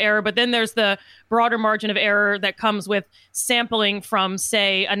margin of error, but then there's the broader margin of error that comes with sampling from,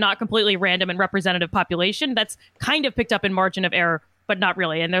 say, a not completely random and representative population. That's kind of picked up in margin of error, but not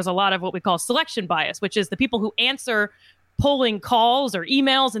really. And there's a lot of what we call selection bias, which is the people who answer polling calls or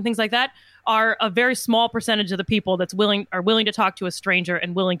emails and things like that are a very small percentage of the people that's willing to talk to a stranger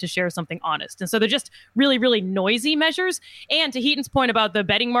and willing to share something honest. And so they're just really, really noisy measures. And to Heaton's point about the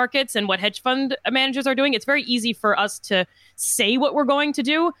betting markets and what hedge fund managers are doing, it's very easy for us to say what we're going to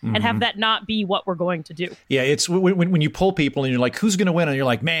do and have that not be what we're going to do. Yeah, it's when you poll people and you're like, who's going to win? And you're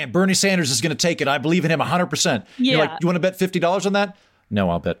like, man, Bernie Sanders is going to take it. I believe in him 100%. Yeah. You're like, you want to bet $50 on that?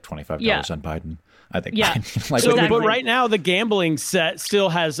 No, I'll bet $25 on Biden. I think. Yeah. But right now, the gambling set still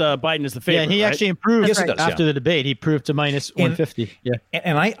has Biden as the favorite. Yeah, and he actually improved after the debate. He proved to minus 150. Yeah.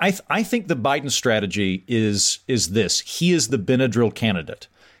 And I think the Biden strategy is this. He is the Benadryl candidate.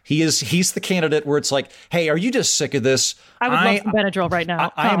 He's the candidate where it's like, hey, are you just sick of this? I would love some Benadryl right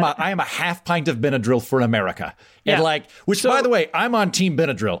now. I am a half pint of Benadryl for America. Yeah. And by the way, I'm on Team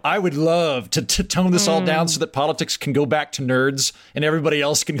Benadryl. I would love to tone this all down so that politics can go back to nerds and everybody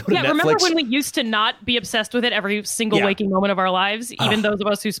else can go to Netflix. Remember when we used to not be obsessed with it every single waking moment of our lives, even those of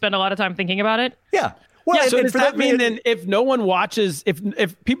us who spend a lot of time thinking about it? Yeah. Well, so does that mean then if no one watches,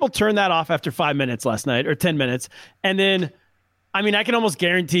 if people turn that off after 5 minutes last night or 10 minutes, and then, I mean, I can almost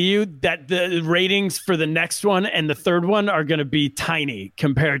guarantee you that the ratings for the next one and the third one are going to be tiny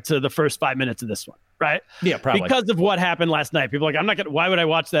compared to the first 5 minutes of this one, right? Yeah, probably. Because of what happened last night. People are like, why would I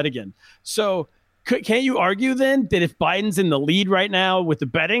watch that again? So can't you argue then that if Biden's in the lead right now with the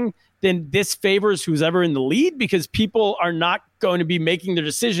betting, then this favors who's ever in the lead because people are not going to be making their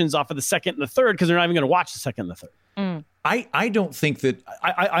decisions off of the second and the third because they're not even going to watch the second and the third. I don't think that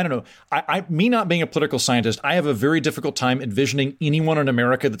I don't know. Me not being a political scientist, I have a very difficult time envisioning anyone in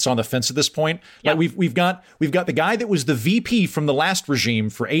America that's on the fence at this point. Like we've got the guy that was the VP from the last regime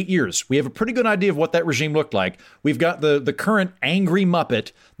for 8 years. We have a pretty good idea of what that regime looked like. We've got the current angry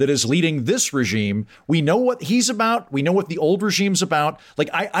Muppet that is leading this regime. We know what he's about. We know what the old regime's about. Like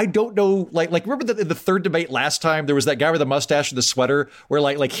I don't know. Like remember the third debate last time? There was that guy with the mustache and the sweater where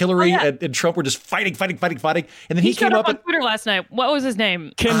like Hillary and Trump were just fighting, and then he came up on Twitter last night. What was his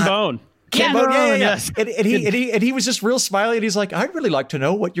name? Ken Bone. Ken Bone, yes. And he was just real smiley, and he's like, I'd really like to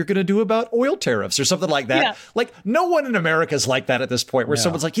know what you're going to do about oil tariffs or something like that. Yeah. Like no one in America is like that at this point, where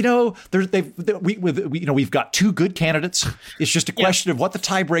someone's like, we've got two good candidates. It's just a question of what the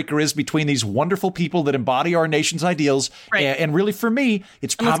tiebreaker is between these wonderful people that embody our nation's ideals. Right. And really, for me,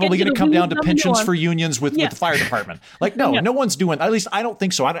 it's probably going to come down to pensions for unions with the fire department. Like, no one's doing. At least I don't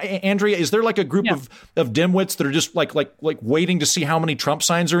think so. Andrea, is there like a group of dimwits that are just like waiting to see how many Trump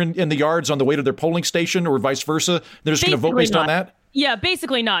signs are in the yards on the way to their polling station or vice versa? They're just going to vote based on that? Yeah,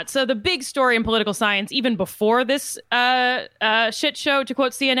 basically not. So the big story in political science, even before this shit show, to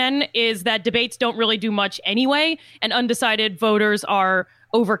quote CNN, is that debates don't really do much anyway, and undecided voters are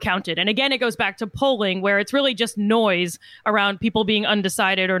overcounted. And again, it goes back to polling, where it's really just noise around people being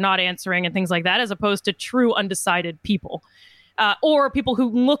undecided or not answering and things like that, as opposed to true undecided people. Or people who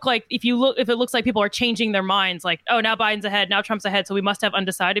look like, if it looks like people are changing their minds, like, oh, now Biden's ahead, now Trump's ahead, so we must have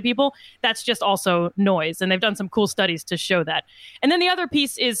undecided people. That's just also noise. And they've done some cool studies to show that. And then the other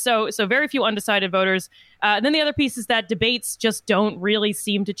piece is, so very few undecided voters. Then the other piece is that debates just don't really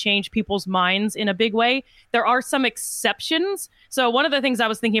seem to change people's minds in a big way. There are some exceptions. So one of the things I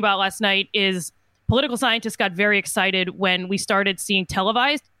was thinking about last night is political scientists got very excited when we started seeing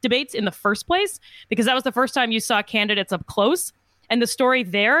televised debates in the first place, because that was the first time you saw candidates up close. And the story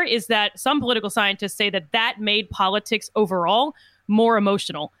there is that some political scientists say that made politics overall more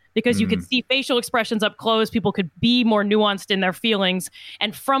emotional, because you could see facial expressions up close. People could be more nuanced in their feelings.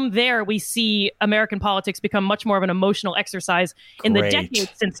 And from there, we see American politics become much more of an emotional exercise in the decades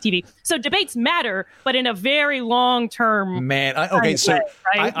since TV. So debates matter, but in a very long term. Man, I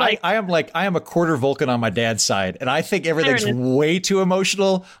am a quarter Vulcan on my dad's side, and I think everything's way too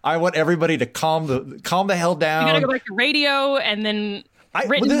emotional. I want everybody to calm the hell down. You got to go back to radio, and then.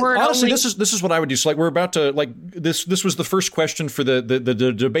 Honestly, this is what I would do. So, like, we're about to this. This was the first question for the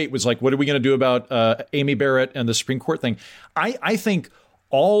debate. Was like, what are we going to do about Amy Barrett and the Supreme Court thing? I think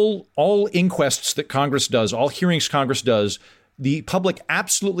all inquests that Congress does, all hearings Congress does, the public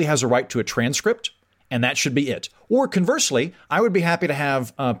absolutely has a right to a transcript, and that should be it. Or conversely, I would be happy to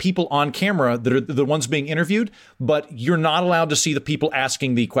have people on camera that are the ones being interviewed, but you're not allowed to see the people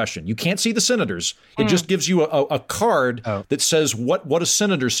asking the question. You can't see the senators. It just gives you a card that says what a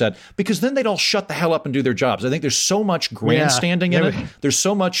senator said, because then they'd all shut the hell up and do their jobs. I think there's so much grandstanding in it. There's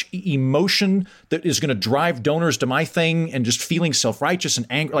so much emotion that is going to drive donors to my thing and just feeling self-righteous and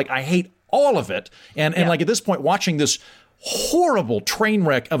angry. Like, I hate all of it. And like at this point, watching this horrible train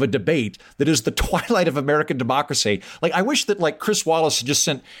wreck of a debate that is the twilight of American democracy. Like, I wish that like Chris Wallace had just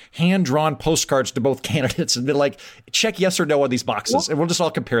sent hand-drawn postcards to both candidates and been like, check yes or no on these boxes, and we'll just all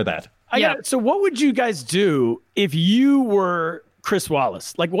compare that. So what would you guys do if you were Chris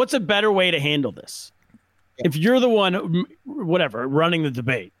Wallace? Like, what's a better way to handle this? If you're the one, whatever, running the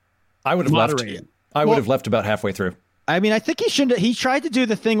debate. I would have left. I would have left about halfway through. I mean, I think he shouldn't. He tried to do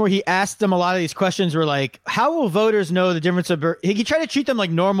the thing where he asked them a lot of these questions were like, how will voters know the difference of, he tried to treat them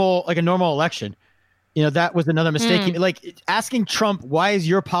like a normal election. You know, that was another mistake. Like asking Trump, why is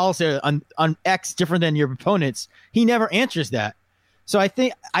your policy on X different than your opponent's? He never answers that. So I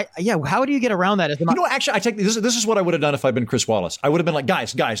think, how do you get around that? Actually, I take this is what I would have done if I'd been Chris Wallace. I would have been like,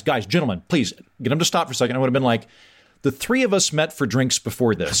 guys, gentlemen, please get him to stop for a second. I would have been like, the three of us met for drinks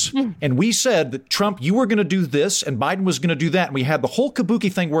before this, and we said that Trump, you were going to do this, and Biden was going to do that, and we had the whole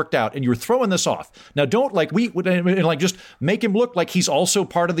kabuki thing worked out, and you were throwing this off. Now, don't just make him look like he's also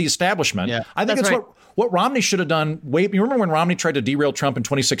part of the establishment. Yeah, I think that's it's right. what Romney should have done. You remember when Romney tried to derail Trump in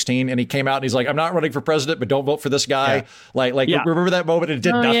 2016, and he came out and he's like, "I'm not running for president, but don't vote for this guy." Yeah. Remember that moment? It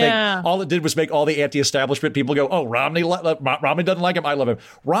did nothing. Yeah. All it did was make all the anti-establishment people go, "Oh, Romney doesn't like him. I love him."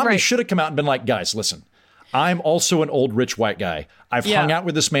 Romney should have come out and been like, "Guys, listen. I'm also an old rich white guy. I've hung out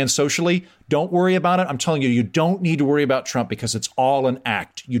with this man socially. Don't worry about it. I'm telling you, you don't need to worry about Trump because it's all an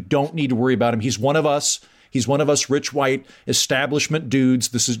act. You don't need to worry about him. He's one of us. He's one of us rich white establishment dudes.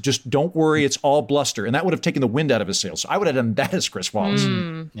 This is just, don't worry. It's all bluster." And that would have taken the wind out of his sails. So I would have done that as Chris Wallace.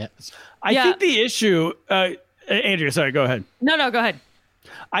 I think the issue, Andrea, sorry, go ahead. No, go ahead.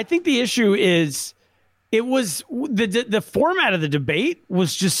 I think the issue is it was the format of the debate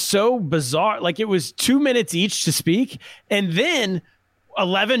was just so bizarre. Like it was 2 minutes each to speak and then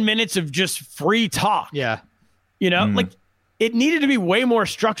 11 minutes of just free talk. Yeah. Like it needed to be way more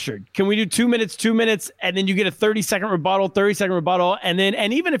structured. Can we do 2 minutes, and then you get a 30-second rebuttal, and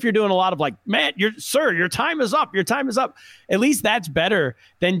even if you're doing a lot of like, man, your time is up. At least that's better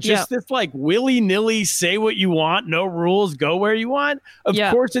than just this like willy-nilly say what you want, no rules, go where you want. Of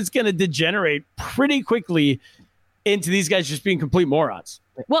course, it's going to degenerate pretty quickly into these guys just being complete morons.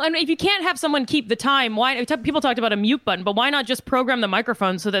 Well, and if you can't have someone keep the time, why? People talked about a mute button, but why not just program the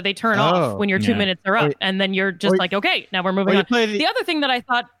microphone so that they turn off when your 2 minutes are up, and then you're just like, okay, now we're moving on. The other thing that I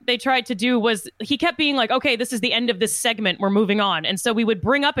thought they tried to do was he kept being like, okay, this is the end of this segment, we're moving on, and so we would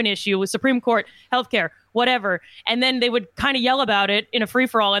bring up an issue with Supreme Court, healthcare, whatever, and then they would kind of yell about it in a free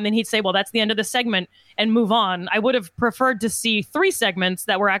for all, and then he'd say, well, that's the end of the segment, and move on. I would have preferred to see 3 segments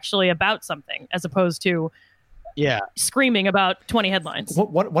that were actually about something, as opposed to screaming about 20 headlines.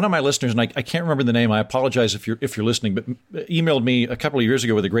 One of my listeners, and I can't remember the name, I apologize if you're listening, but emailed me a couple of years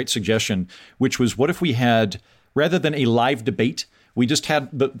ago with a great suggestion, which was, what if we had, rather than a live debate, we just had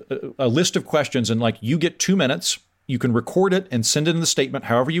a list of questions, and like, you get 2 minutes, you can record it and send it in the statement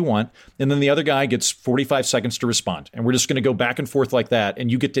however you want, and then the other guy gets 45 seconds to respond. And we're just going to go back and forth like that, and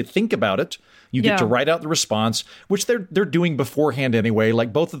you get to think about it. You get to write out the response, which they're doing beforehand anyway.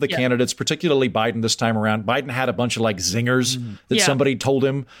 Like both of the candidates, particularly Biden this time around, Biden had a bunch of like zingers that somebody told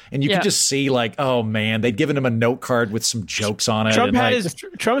him, and you could just see like, oh man, they'd given him a note card with some jokes on it.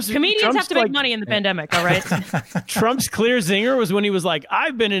 Comedians have to make money in the pandemic, all right? Trump's clear zinger was when he was like,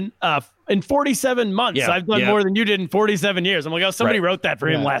 I've been in 47 months. I've done more than you did in 47 years. I'm like, oh, somebody wrote that for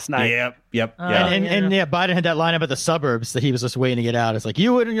him last night. Yep. Biden had that line about the suburbs that he was just waiting to get out. It's like,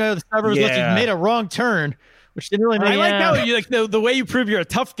 you wouldn't know the suburbs unless you made a wrong turn, which didn't really make I like how you like the way you prove you're a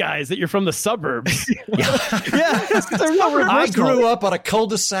tough guy is that you're from the suburbs. I grew up on a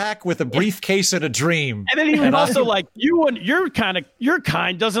cul-de-sac with a briefcase and a dream. And then he was also like, your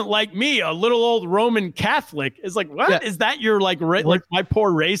kind doesn't like me, a little old Roman Catholic. It's like, what is that? Your like my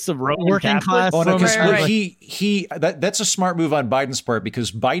poor race of Roman working Catholics? class. Oh, no, that's a smart move on Biden's part,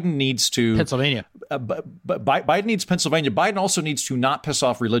 because Biden needs to Pennsylvania. Biden needs Pennsylvania. Biden also needs to not piss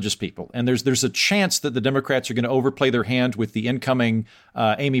off religious people, and there's a chance that the Democrats are going to overplay their hand with the incoming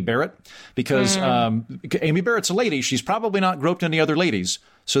Amy Barrett, because Amy Barrett's a lady. She's probably not groped any other ladies.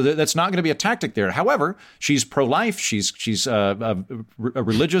 So that's not going to be a tactic there. However, she's pro-life. She's a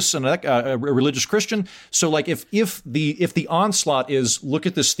religious and a religious Christian. So like if the onslaught is, look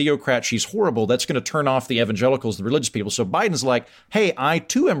at this theocrat, she's horrible, that's going to turn off the evangelicals, the religious people. So Biden's like, hey, I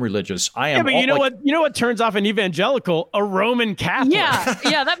too am religious. I am. Yeah, but you know what turns off an evangelical? A Roman Catholic.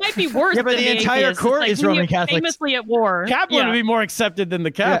 Yeah, that might be worse. Yeah, but than the entire court is Roman Catholics. Famously at war. Kaplan would be more accepted than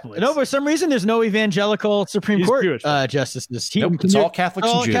the Catholics. No, for some reason, there's no evangelical Supreme Court Jewish. Justices. It's all Catholics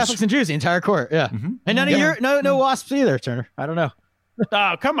and Jews. Catholics and Jews, the entire court. Yeah, and none of your no WASPs either, Turner. I don't know.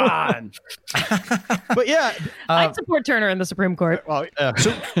 Oh, come on. But yeah, I'd support Turner in the Supreme Court. Well,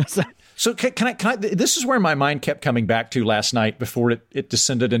 So can I? This is where my mind kept coming back to last night before it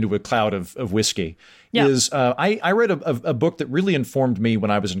descended into a cloud of whiskey. Yeah. I read a book that really informed me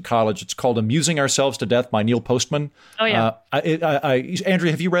when I was in college. It's called "Amusing Ourselves to Death" by Neil Postman. Oh yeah.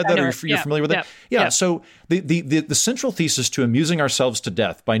 Andrea, have you read that? Or you're familiar with it? Yeah. So the central thesis to "Amusing Ourselves to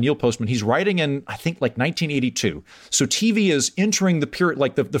Death" by Neil Postman. He's writing in, I think, like 1982. So TV is entering the period,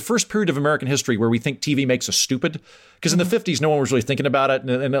 like the first period of American history where we think TV makes us stupid. Because in the 50s, no one was really thinking about it,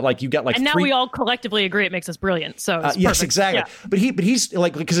 and like you got like and now we all collectively agree it makes us brilliant. So it's yes, perfect. exactly. Yeah. But he's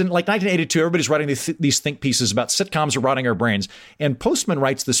like, because in like 1982, everybody's writing these think pieces about sitcoms are rotting our brains. And Postman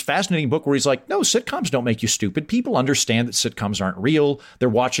writes this fascinating book where he's like, no, sitcoms don't make you stupid. People understand that sitcoms aren't real. They're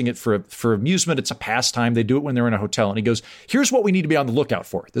watching it for amusement. It's a pastime. They do it when they're in a hotel. And he goes, here's what we need to be on the lookout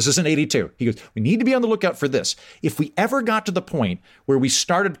for. This is in 82. He goes, we need to be on the lookout for this. If we ever got to the point where we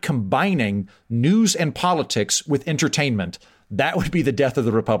started combining news and politics with entertainment, that would be the death of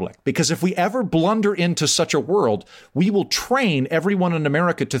the republic. Because if we ever blunder into such a world, we will train everyone in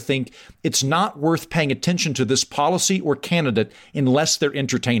America to think it's not worth paying attention to this policy or candidate unless they're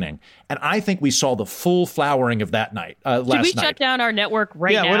entertaining. And I think we saw the full flowering of that night last night. Should we shut down our network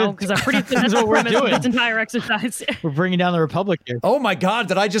now? Because I'm pretty sure that's what we're doing. This entire exercise. We're bringing down the republic here. Oh my God!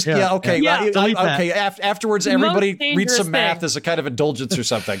 Did I just? Yeah. Okay. Yeah. Okay. Afterwards, everybody read some math thing. as a kind of indulgence or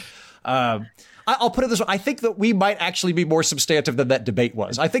something. I'll put it this way. I think that we might actually be more substantive than that debate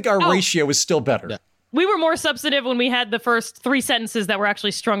was. I think our ratio is still better. Yeah. We were more substantive when we had the first 3 sentences that were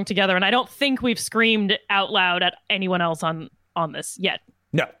actually strung together, and I don't think we've screamed out loud at anyone else on this yet.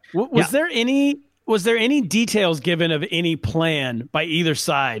 No. Was there any details given of any plan by either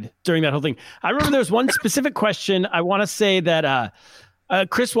side during that whole thing? I remember there was one specific question I want to say that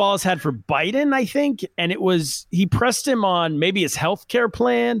Chris Wallace had for Biden, I think, and it was he pressed him on maybe his healthcare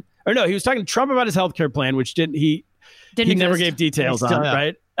plan. Or no, he was talking to Trump about his healthcare plan, which he never gave details on,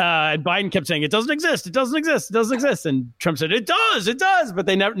 right? And Biden kept saying, it doesn't exist. It doesn't exist. It doesn't exist. And Trump said, it does. But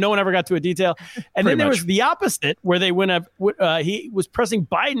no one ever got to a detail. And then there was the opposite where they went up. He was pressing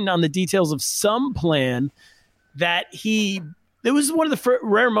Biden on the details of some plan that it was one of the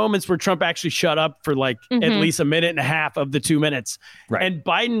rare moments where Trump actually shut up for at least a minute and a half of the 2 minutes. Right. And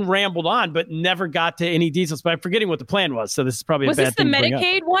Biden rambled on, but never got to any details. But I'm forgetting what the plan was. So this is probably a bad thing. Was this the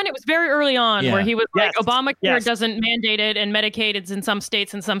Medicaid one? It was very early on where he was like, Obamacare doesn't mandate it, and Medicaid is in some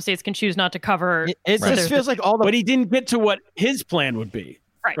states, and some states can choose not to cover. It just feels like but he didn't get to what his plan would be.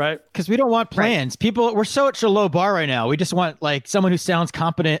 Right. Because we don't want plans. People, we're such a low bar right now. We just want someone who sounds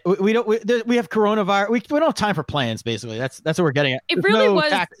competent. We have coronavirus. We don't have time for plans. Basically, that's what we're getting at. It really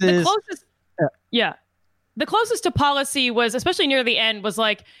was the closest. Yeah. The closest to policy was, especially near the end, was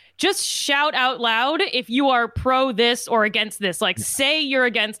like, just shout out loud if you are pro this or against this. Like, say you're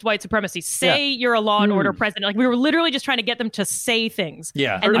against white supremacy. Say you're a law and order president. Like, we were literally just trying to get them to say things.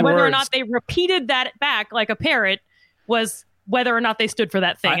 Yeah. And then whether or not they repeated that back like a parrot was whether or not they stood for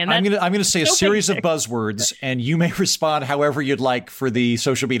that thing. And I'm gonna say a series of buzzwords, and you may respond however you'd like for the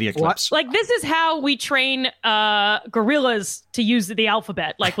social media clips. Like, this is how we train gorillas to use the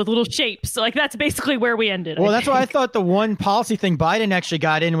alphabet, like with little shapes. Like, that's basically where we ended. Well, that's why I thought the one policy thing Biden actually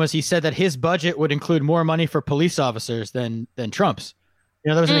got in was he said that his budget would include more money for police officers than Trump's.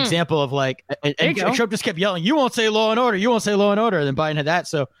 There was an example of and Trump just kept yelling, "You won't say law and order. You won't say law and order." And then Biden had that.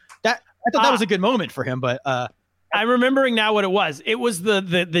 So I thought that was a good moment for him, but. I'm remembering now what it was. It was the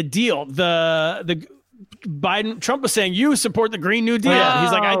deal. The Trump was saying, you support the Green New Deal. Oh.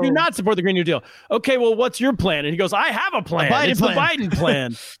 He's like, I do not support the Green New Deal. Okay, well, what's your plan? And he goes, I have a plan. It's the Biden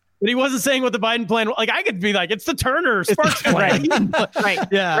plan. But he wasn't saying what the Biden plan was. Like, I could be like, it's the Turner Sparks plan. Right.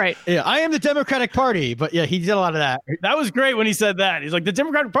 Yeah. Right. Yeah. I am the Democratic Party. But yeah, he did a lot of that. That was great when he said that. He's like, the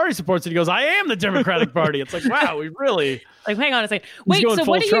Democratic Party supports it. He goes, I am the Democratic Party. It's like, wow, we really. Like, hang on a second. Wait, so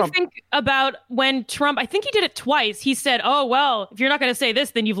what do you think about when Trump, I think he did it twice. He said, oh, well, if you're not going to say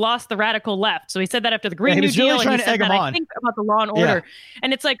this, then you've lost the radical left. So he said that after the Green New Deal. Really trying and he to said egg that, him on. I think, about the law and order.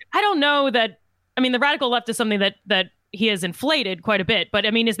 And it's like, I don't know that, I mean, the radical left is something that he has inflated quite a bit. But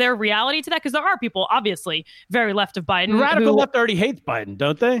I mean, is there reality to that? Because there are people, obviously, very left of Biden. The radical left already hates Biden,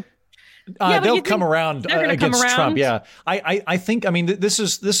 don't they? They'll come around against Trump. Yeah, I think. I mean, this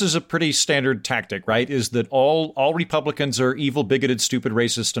is a pretty standard tactic, right? Is that all Republicans are evil, bigoted, stupid,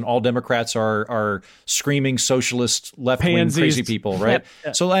 racist, and all Democrats are screaming socialist, left-wing, crazy people, right?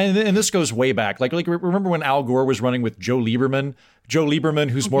 Yep. So, and this goes way back. Like remember when Al Gore was running with Joe Lieberman? Joe Lieberman,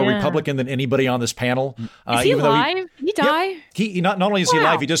 who's more Republican than anybody on this panel. Is he alive? Did he die? Yep, he not only is he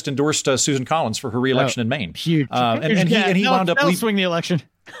alive, he just endorsed Susan Collins for her re-election in Maine. Huge. And he wound up swing the election.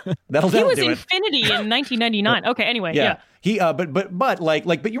 That'll he was do Infinity in 1999. Okay, anyway, yeah. He but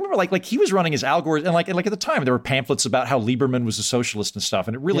you remember like he was running his Al Gore, and like at the time there were pamphlets about how Lieberman was a socialist and stuff,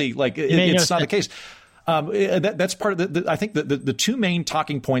 and it really it's not the case. That's part of I think the two main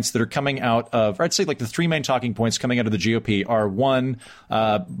talking points that are coming out of, or I'd say like the three main talking points coming out of the GOP are: one,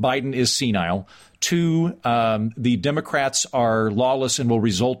 Biden is senile. 2, the Democrats are lawless and will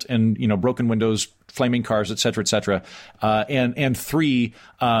result in, broken windows, flaming cars, et cetera, and 3,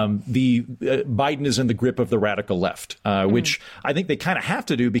 Biden is in the grip of the radical left, which I think they kind of have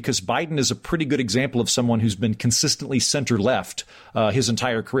to do because Biden is a pretty good example of someone who's been consistently center left his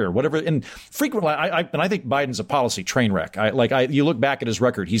entire career. Whatever, and frequently, I think Biden's a policy train wreck. You look back at his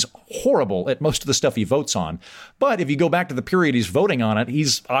record, he's horrible at most of the stuff he votes on. But if you go back to the period he's voting on it,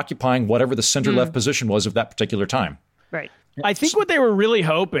 he's occupying whatever the center left position was of that particular time. Right. I think what they were really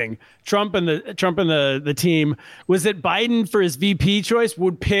hoping, Trump and the team, was that Biden for his VP choice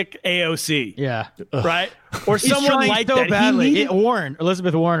would pick AOC. Yeah. Right? Or someone like so that. Badly.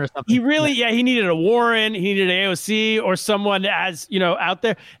 Elizabeth Warren or something. He needed a Warren, he needed AOC or someone as, out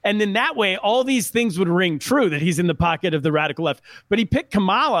there. And then that way, all these things would ring true that he's in the pocket of the radical left. But he picked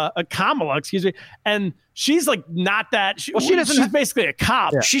Kamala, and she's like not that. She's basically a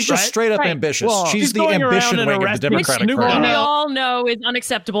cop. Yeah. She's just straight up ambitious. Well, she's the ambition wing of the Democratic Party. We all know is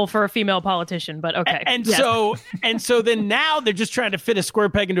unacceptable for a female politician, but okay. And so then now they're just trying to fit a square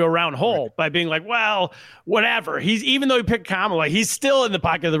peg into a round hole by being like, well, whatever. Even though he picked Kamala, he's still in the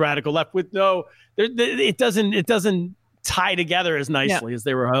pocket of the radical left with it doesn't tie together as nicely as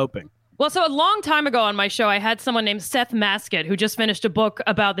they were hoping. Well, so a long time ago on my show, I had someone named Seth Maskett who just finished a book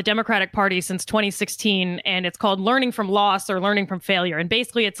about the Democratic Party since 2016, and it's called Learning from Loss or Learning from Failure. And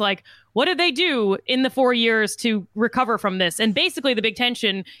basically, it's like, what did they do in the 4 years to recover from this? And basically, the big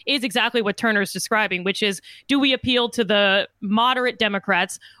tension is exactly what Turner's describing, which is, do we appeal to the moderate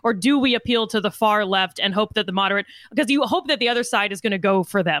Democrats or do we appeal to the far left and hope that because you hope that the other side is going to go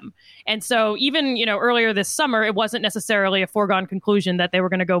for them. And so even, earlier this summer, it wasn't necessarily a foregone conclusion that they were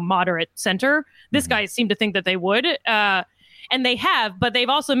going to go moderate center. This guy seemed to think that they would. And they have, but they've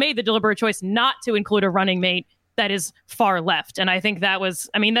also made the deliberate choice not to include a running mate that is far left. And I think that's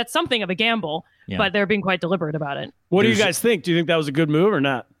something of a gamble, but they're being quite deliberate about it. What do you guys think? Do you think that was a good move or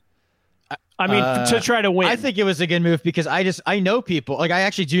not? I mean, to try to win. I think it was a good move because I know people, I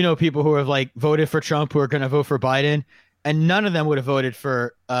actually do know people who have voted for Trump who are going to vote for Biden, and none of them would have voted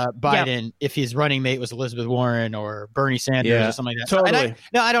for Biden if his running mate was Elizabeth Warren or Bernie Sanders or something like that. Totally.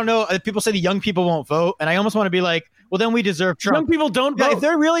 I don't know. People say the young people won't vote, and I almost want to be like, well, then we deserve Trump. Young people don't vote. If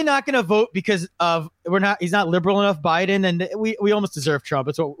they're really not going to vote because of he's not liberal enough, Biden, then we almost deserve Trump.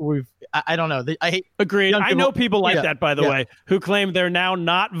 It's what I don't know. I hate. Agreed. I know people like that, by the way, who claim they're now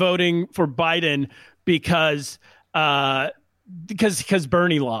not voting for Biden because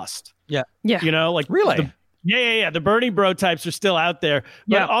Bernie lost. Yeah. Really. Yeah. The Bernie bro types are still out there.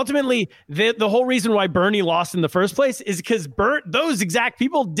 But ultimately, the whole reason why Bernie lost in the first place is because those exact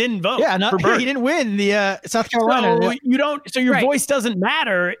people didn't vote for Bernie. He didn't win the South Carolina. So your voice doesn't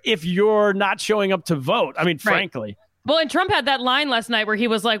matter if you're not showing up to vote. I mean, frankly. Well, and Trump had that line last night where he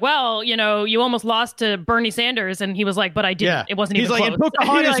was like, well, you almost lost to Bernie Sanders. And he was like, but I didn't. Yeah. It wasn't even close. He's like,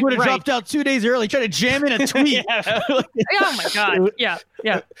 Pocahontas would have dropped out 2 days early. Trying to jam in a tweet. Oh, my God. Yeah.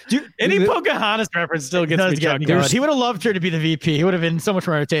 Any Pocahontas reference still gets me chuckles. He would have loved her to be the VP. He would have been so much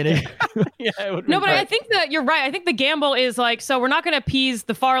more entertaining. I think that you're right. I think the gamble is so we're not going to appease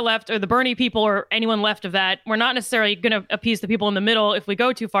the far left or the Bernie people or anyone left of that. We're not necessarily going to appease the people in the middle if we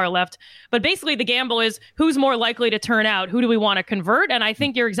go too far left. But basically, the gamble is who's more likely to turn out? Who do we want to convert? And I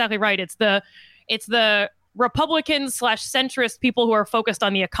think you're exactly right. It's the Republicans / centrist people who are focused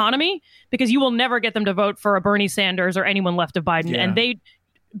on the economy, because you will never get them to vote for a Bernie Sanders or anyone left of Biden. And they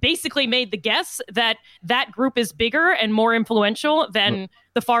basically made the guess that group is bigger and more influential than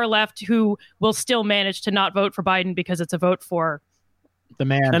the far left, who will still manage to not vote for Biden because it's a vote for the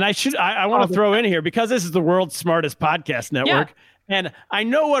man. And I want to throw in here, because this is the world's smartest podcast network. Yeah. And I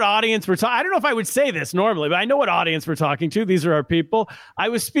know what audience we're talking. I don't know if I would say this normally, but I know what audience we're talking to. These are our people. I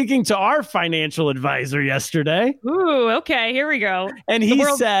was speaking to our financial advisor yesterday. Ooh, okay, here we go. And he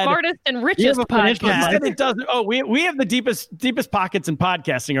said, smartest and richest podcast. He said it doesn't. Oh, we have the deepest pockets in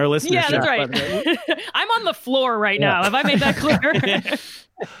podcasting. Our listeners. Yeah, that's right. I'm on the floor right now. Have I made that clear?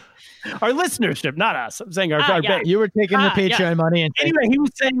 Our listenership, not us. I'm saying our base. You were taking the Patreon money. And anyway, he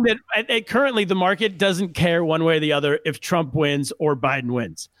was saying that currently the market doesn't care one way or the other if Trump wins or Biden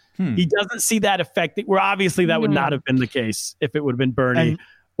wins. He doesn't see that affecting. Where obviously that would not have been the case if it would have been Bernie.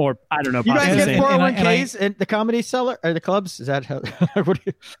 Or I don't know. You guys get 401ks at the Comedy Cellar or the clubs? Is that how?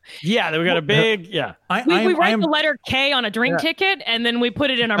 Yeah, we got a big. Yeah, we write the letter K on a drink ticket and then we put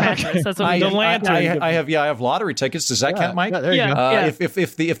it in our mattress. That's what we do. I have lottery tickets. Does that count, Mike? There you go. If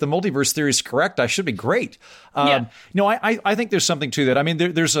the multiverse theory is correct, I should be great. I think there's something to that. I mean,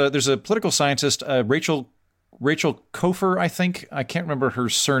 there's a political scientist, Rachel Kofer, I think. I can't remember her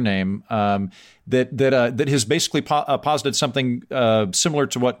surname. That has basically posited something similar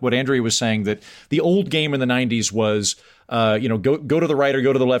to what Andrea was saying, that the old game in the 90s was go to the right or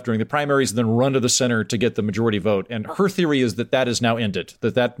go to the left during the primaries and then run to the center to get the majority vote. And her theory is that is now ended,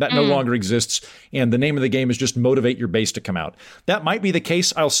 that no longer exists. And the name of the game is just motivate your base to come out. That might be the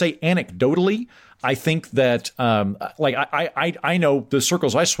case. I'll say anecdotally, I think that, I know the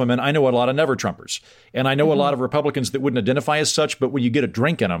circles I swim in, I know a lot of never Trumpers, and I know a lot of Republicans that wouldn't identify as such, but when you get a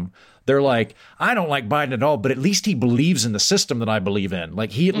drink in them, they're like, I don't like Biden at all, but at least he believes in the system that I believe in. Like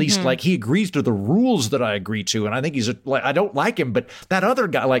he at least he agrees to the rules that I agree to, and I think I don't like him, but that other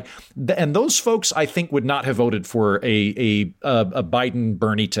guy, and those folks I think would not have voted for a Biden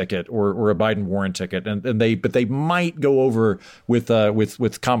Bernie ticket or a Biden Warren ticket, and they might go over with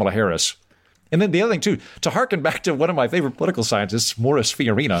Kamala Harris. And then the other thing, too, to harken back to one of my favorite political scientists, Morris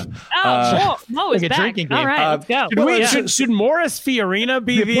Fiorina. Mo is back. All right, let's go. Should Morris Fiorina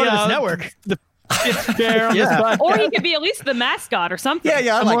be the network? Or he could be at least the mascot or something.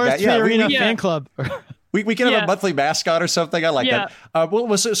 Yeah, I like Morris that. Yeah, Fiorina fan club. We can have a monthly mascot or something. I like that.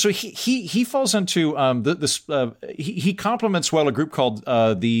 So he falls into this. He complements a group called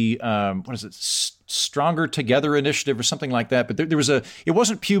the Stronger Together Initiative or something like that. But there was it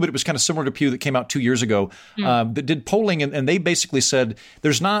wasn't Pew, but it was kind of similar to Pew that came out 2 years ago that did polling. And they basically said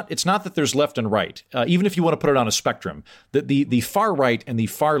it's not that there's left and right. Even if you want to put it on a spectrum, that the far right and the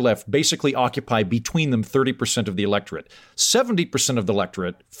far left basically occupy between them 30% of the electorate. 70% of the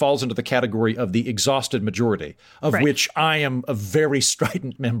electorate falls into the category of the exhausted majority, of which I am a very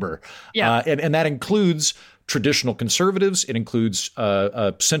strident member. Yeah. And that includes traditional conservatives. It includes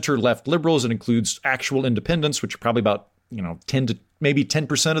center-left liberals. It includes actual independents, which are probably about 10 to maybe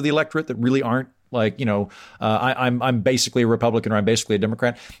 10% of the electorate that really aren't I'm basically a Republican or I'm basically a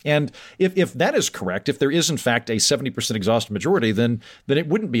Democrat. And if that is correct, if there is in fact a 70% exhausted majority, then it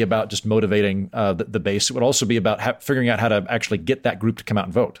wouldn't be about just motivating the base. It would also be about figuring out how to actually get that group to come out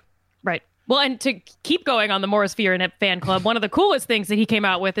and vote. Right. Well, and to keep going on the Morris Fiorina fan club, one of the coolest things that he came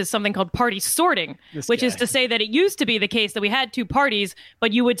out with is something called party sorting, which is to say that it used to be the case that we had two parties,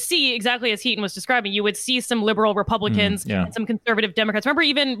 but you would see, exactly as Heaton was describing, you would see some liberal Republicans and some conservative Democrats. Remember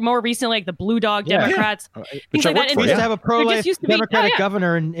even more recently, like the Blue Dog Democrats? Things like that. We used to have a pro-life Democratic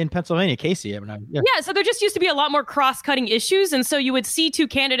governor in Pennsylvania, Casey. So there just used to be a lot more cross-cutting issues, and so you would see two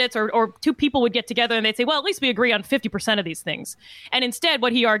candidates or two people would get together and they'd say, well, at least we agree on 50% of these things. And instead,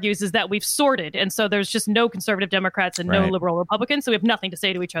 what he argues is that we've sorted, and so there's just no conservative Democrats and no liberal Republicans, so we have nothing to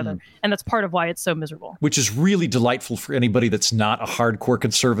say to each other, and that's part of why it's so miserable. Which is really delightful for anybody that's not a hardcore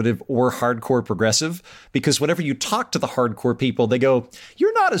conservative or hardcore progressive, because whenever you talk to the hardcore people, they go,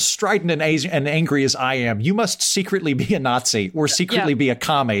 you're not as strident and angry as I am. You must secretly be a Nazi or secretly be a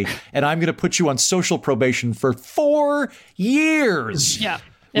commie, and I'm going to put you on social probation for 4 years.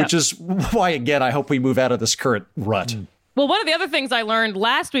 Which is why, again, I hope we move out of this current rut. Well, one of the other things I learned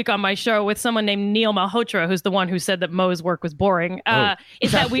last week on my show with someone named Neil Malhotra, who's the one who said that Mo's work was boring,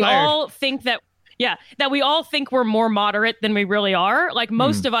 is that we all think that we all think we're more moderate than we really are. Like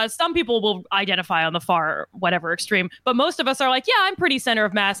most of us, some people will identify on the far whatever extreme, but most of us are like, yeah, I'm pretty center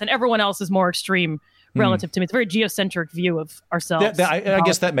of mass, and everyone else is more extreme relative to me. It's a very geocentric view of ourselves. I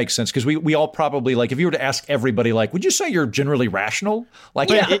guess that makes sense, because we all probably, like, if you were to ask everybody, like, would you say you're generally rational?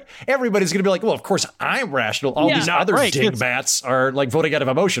 Like, everybody's going to be like, well, of course I'm rational. All these other dingbats are like voting out of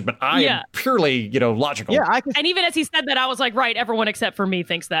emotion, but I am purely, logical. And even as he said that, I was like, right, everyone except for me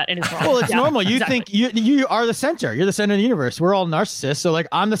thinks that, and it's wrong. Well, it's normal. You think you are the center. You're the center of the universe. We're all narcissists. So like,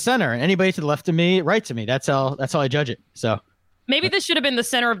 I'm the center, and anybody to the left of me, right to me. That's how I judge it. So. Maybe this should have been the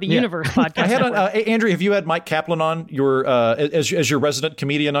Center of the Universe podcast. I had Andrea, have you had Mike Kaplan on your as your resident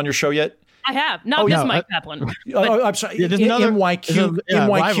comedian on your show yet? I have. Not Mike Kaplan. I'm sorry.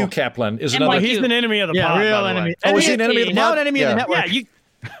 MYQ Kaplan is another. He's an enemy of the pod. Real enemy. Oh, is he an enemy of the pod? Now an enemy of the network. Yeah,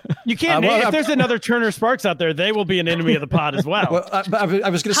 you can't. If there's another Turner Sparks out there, they will be an enemy of the pod as well. I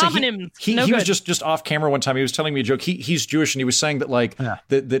was going to say he was just off camera one time. He was telling me a joke. He's Jewish, and he was saying that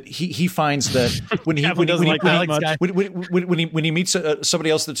that he finds that when he meets somebody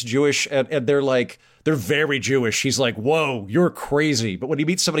else that's Jewish and they're very Jewish, he's like, whoa, you're crazy. But when he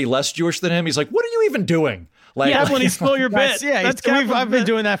meets somebody less Jewish than him, he's like, what are you even doing? When he stole your bit. I've been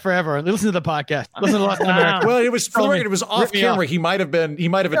doing that forever. Listen to the podcast. Listen to Lost in America. Well, it was off camera. He might have attributed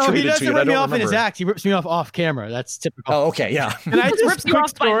to you. He doesn't rip me off in his act. He rips me off camera. That's typical. Oh, okay, yeah. And I just rips you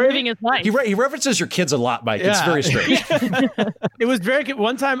off by living his life. He references your kids a lot, Mike. It's very strange. It was very good.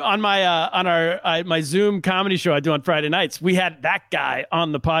 One time on my my Zoom comedy show I do on Friday nights, we had that guy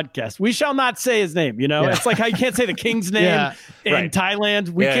on the podcast. We shall not say his name. It's like how you can't say the king's name in Thailand.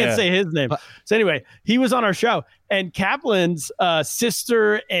 We can't say his name. So anyway, he was on our show. show. And Kaplan's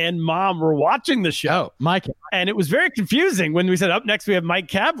sister and mom were watching the show. Mike. And it was very confusing when we said, up next we have Mike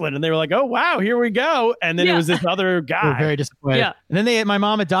Kaplan. And they were like, oh, wow, here we go. And then it was this other guy. We were very disappointed. Yeah. And then my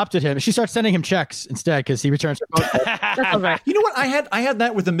mom adopted him. She starts sending him checks instead because he returns her phone. That's all right. You know what? I had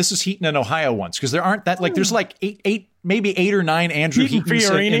that with the Mrs. Heaton in Ohio once, because there aren't that, like, there's like maybe eight or nine Andrew Heatons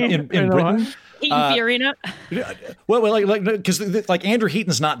in Britain. Heaton Fiorina. Well, like because like Andrew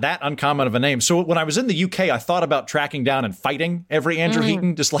Heaton's not that uncommon of a name. So when I was in the UK, I thought about tracking down and fighting every Andrew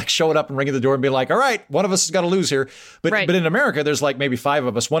Heaton, just like showing up and ringing the door and being like, all right, one of us has got to lose here. But in America, there's like maybe 5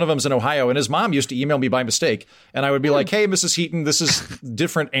 of us. One of them's in Ohio, and his mom used to email me by mistake, and I would be like, hey, Mrs. Heaton, this is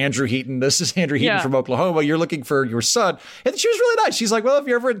different Andrew Heaton. This is Andrew Heaton from Oklahoma. You're looking for your son. And she was really nice. She's like, well, if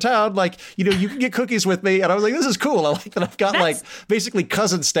you're ever in town, like, you know, you can get cookies with me. And I was like, this is cool. I like that I've got like basically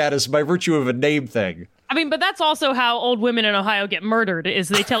cousin status by virtue of a name thing. I mean, but that's also how old women in Ohio get murdered, is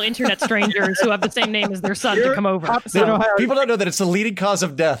they tell internet strangers who have the same name as their son to come over. So, people don't know that it's the leading cause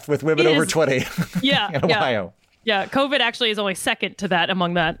of death with women over 20 in Ohio. Yeah, COVID actually is only second to that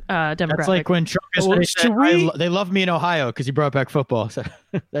among that demographic. That's like when Trump said, they love me in Ohio because he brought back football. So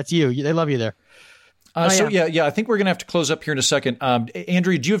that's you. They love you there. I think we're going to have to close up here in a second.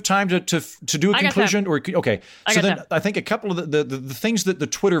 Andrea, do you have time to do a conclusion? Or okay, so then I think a couple of the things that the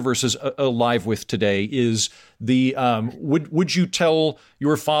Twitterverse is alive with today is the would you tell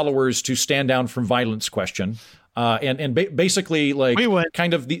your followers to stand down from violence question, and basically like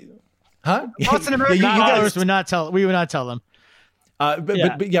kind of the Boston American followers would not tell. We would not tell them. But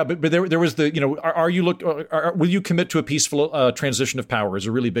there was the, you know, will you commit to a peaceful transition of power is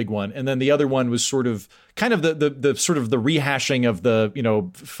a really big one. And then the other one was sort of kind of the sort of the rehashing of the, you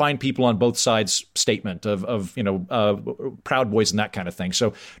know, fine people on both sides statement of you know, Proud Boys and that kind of thing.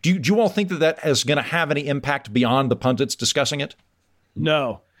 So do you all think that is going to have any impact beyond the pundits discussing it?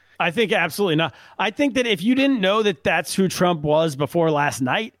 No, I think absolutely not. I think that if you didn't know that that's who Trump was before last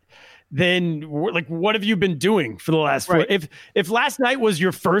night, then like, what have you been doing for the last 4? If last night was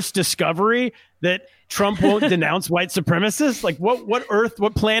your first discovery that Trump won't denounce white supremacists, like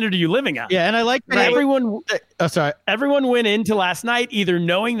what planet are you living on? Yeah, and I like that everyone went into last night either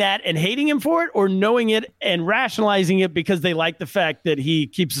knowing that and hating him for it, or knowing it and rationalizing it because they like the fact that he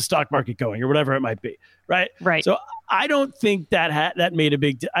keeps the stock market going or whatever it might be. Right. So I don't think that made a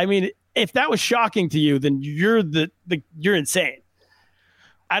big. I mean, if that was shocking to you, then you're you're insane.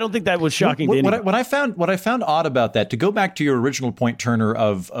 I don't think that was shocking to anyone. What I found odd about that, to go back to your original point, Turner,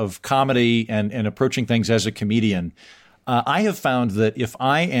 of comedy and approaching things as a comedian, I have found that if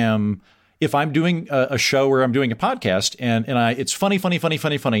I'm doing a show where I'm doing a podcast and it's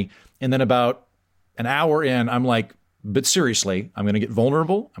funny, and then about an hour in, I'm like, but seriously, I'm going to get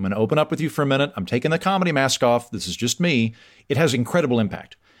vulnerable. I'm going to open up with you for a minute. I'm taking the comedy mask off. This is just me. It has incredible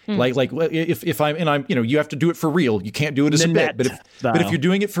impact. Like if I'm you know, you have to do it for real. You can't do it as a bit. But if you're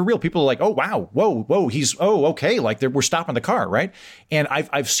doing it for real, people are like, oh wow, whoa, he's okay. Like we're stopping the car, right? And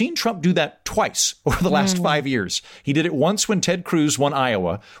I've seen Trump do that twice over the last 5 years. He did it once when Ted Cruz won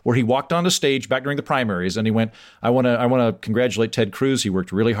Iowa, where he walked on the stage back during the primaries, and he went, I want to congratulate Ted Cruz. He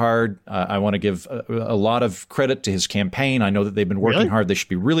worked really hard. I want to give a lot of credit to his campaign. I know that they've been working hard. They should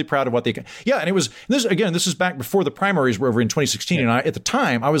be really proud of what they can. Yeah, and this is back before the primaries were over in 2016, and at the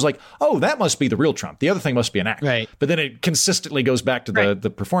time I was like, oh, that must be the real Trump. The other thing must be an act. Right. But then it consistently goes back to the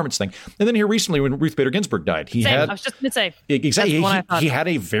performance thing. And then here recently, when Ruth Bader Ginsburg died, I was just going to say. Exactly. He had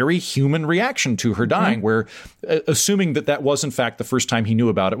a very human reaction to her dying, where assuming that was in fact the first time he knew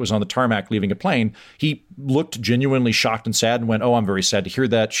about it was on the tarmac leaving a plane, he looked genuinely shocked and sad and went, oh, I'm very sad to hear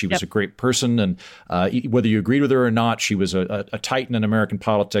that. She was a great person. And whether you agreed with her or not, she was a titan in American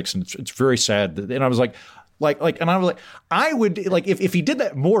politics. And it's very sad. And I was like, and I was like, I would like if he did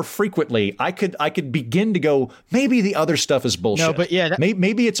that more frequently, I could begin to go, maybe the other stuff is bullshit. No, but yeah,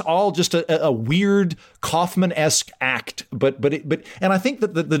 maybe it's all just a weird Kaufman-esque act. But and I think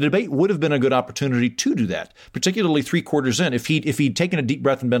that the debate would have been a good opportunity to do that, particularly 3 quarters in. If he'd taken a deep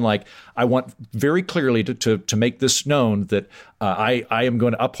breath and been like, I want very clearly to make this known that I am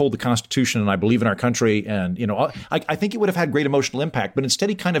going to uphold the Constitution and I believe in our country, and you know, I think it would have had great emotional impact. But instead,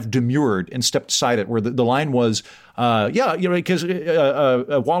 he kind of demurred and stepped aside it, where the line was, because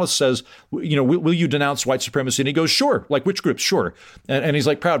Wallace says, you know, will you denounce white supremacy? And he goes, sure. Like, which groups? Sure. And he's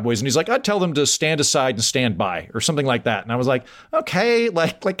like, Proud Boys. And he's like, I'd tell them to stand aside and stand by, or something like that. And I was like, okay,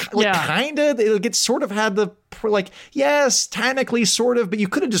 like kind of. It sort of had the yes, technically, sort of, but you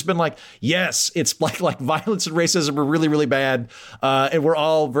could have just been like, yes, it's like violence and racism are really, really bad, and we're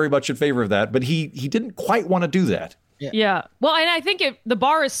all very much in favor of that. But he didn't quite want to do that. Yeah. Well, and I think the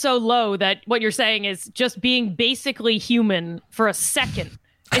bar is so low that what you're saying is just being basically human for a second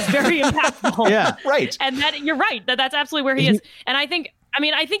is very impactful. Yeah, right. And that you're right. That's absolutely where he is. And I think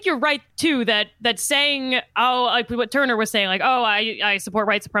you're right too. That saying, like what Turner was saying, like, I support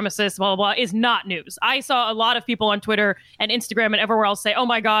white supremacists, blah, blah, blah, is not news. I saw a lot of people on Twitter and Instagram and everywhere else say, oh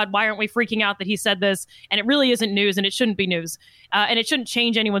my God, why aren't we freaking out that he said this? And it really isn't news, and it shouldn't be news. And it shouldn't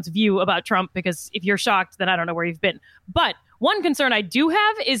change anyone's view about Trump, because if you're shocked, then I don't know where you've been. But one concern I do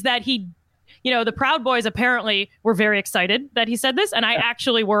have is that the Proud Boys apparently were very excited that he said this, and I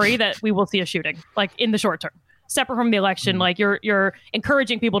actually worry that we will see a shooting, like in the short term, separate from the election. Like you're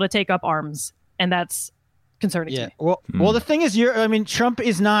encouraging people to take up arms, and that's concerning to me. Well, the thing is, Trump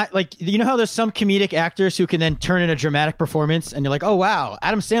is not like, how there's some comedic actors who can then turn in a dramatic performance, and you're like, oh wow,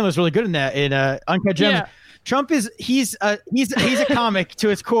 Adam Sandler's really good in that in Uncut Gems. Yeah. Trump he's a comic to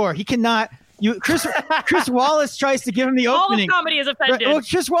his core. He cannot. Chris Wallace tries to give him the opening. All of comedy is offended. Well,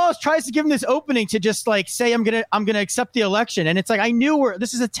 Chris Wallace tries to give him this opening to just like say, I'm gonna accept the election, and it's like, I knew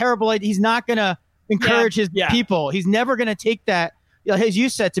this is a terrible idea. He's not gonna encourage his people. He's never gonna take that, as you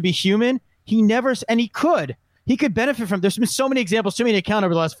said, to be human. He never, and he could benefit from. There's been so many examples, too many to count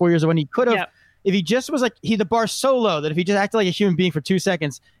over the last 4 years of when he could have. If he just was like the bar so low that if he just acted like a human being for 2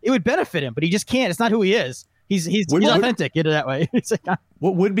 seconds, it would benefit him. But he just can't. It's not who he is. He's authentic. Get it that way. It's like,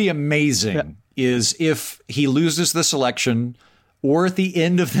 what would be amazing is if he loses this election, or at the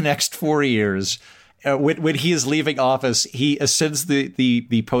end of the next 4 years, when he is leaving office, he ascends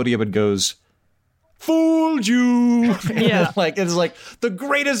the podium and goes, "Fooled you!" Yeah, it's like the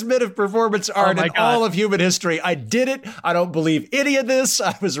greatest bit of performance art in all of human history. I did it. I don't believe any of this.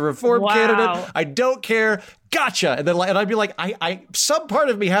 I was a reform candidate. I don't care. Gotcha. And then, and I'd be like, I some part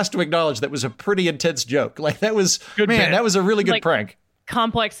of me has to acknowledge that was a pretty intense joke. Like that was that was a really good prank.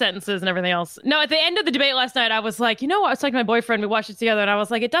 Complex sentences and everything else. No, at the end of the debate last night, I was like, I was talking to my boyfriend. We watched it together, and I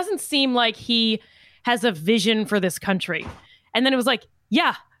was like, it doesn't seem like he has a vision for this country. And then it was like,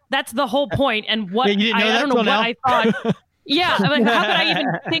 yeah, that's the whole point. And what I don't know what I thought. Yeah, I'm like, how could I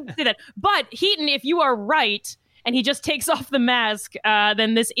even say that? But Heaton, if you are right, and he just takes off the mask,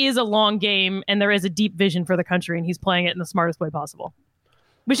 then this is a long game, and there is a deep vision for the country, and he's playing it in the smartest way possible.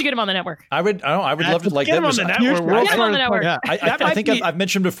 We should get him on the network. I would love to get him on the network. Get him on the network. Yeah. I think I've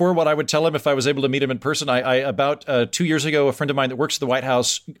mentioned before what I would tell him if I was able to meet him in person. I about 2 years ago, a friend of mine that works at the White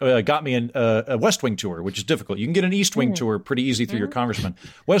House got me a West Wing tour, which is difficult. You can get an East Wing tour pretty easy through your congressman.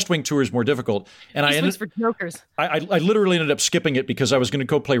 West Wing tour is more difficult. And East Wing's for jokers. I literally ended up skipping it because I was going to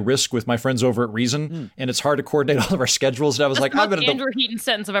go play Risk with my friends over at Reason, and it's hard to coordinate all of our schedules. And I was That's like, the Andrew Heaton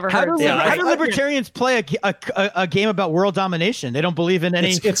sentence I've ever heard. How do libertarians play a game about world domination? They don't believe in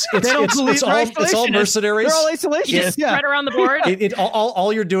any. It's all mercenaries. They're all isolationists. Yeah. Spread around the board.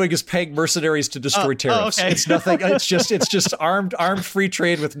 All you're doing is paying mercenaries to destroy tariffs. Okay. It's nothing. It's just armed free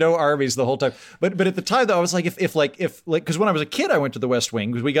trade with no armies the whole time. But at the time though, I was like, if because when I was a kid, I went to the West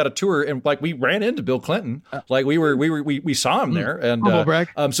Wing because we got a tour and we ran into Bill Clinton. We saw him there,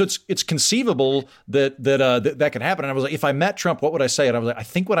 and so it's conceivable that could happen. And I was like, if I met Trump, what would I say? And I was like, I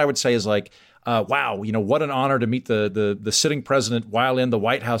think what I would say is like, wow, what an honor to meet the sitting president while in the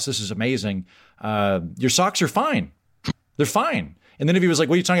White House. This is amazing. Your socks are fine. They're fine. And then if he was like,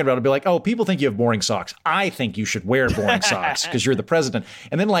 what are you talking about? I'd be like, oh, people think you have boring socks. I think you should wear boring socks because you're the president.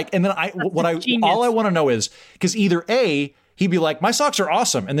 And then all I want to know is, because either A, he'd be like, my socks are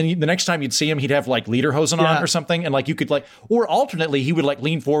awesome. And then the next time you'd see him, he'd have like lederhosen on or something. And you could or alternately, he would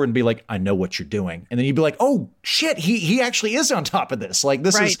lean forward and be like, I know what you're doing. And then you'd be like, oh shit, he actually is on top of this.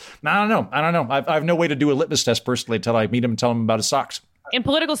 This is, I don't know. I have no way to do a litmus test personally until I meet him and tell him about his socks. In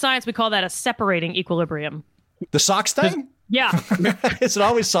political science, we call that a separating equilibrium. The socks thing? Yeah. Is it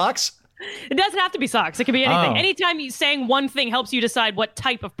always socks? It doesn't have to be socks. It can be anything. Anytime saying one thing helps you decide what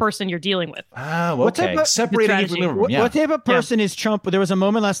type of person you're dealing with. Oh, okay. Separating equilibrium. What type of person is Trump? There was a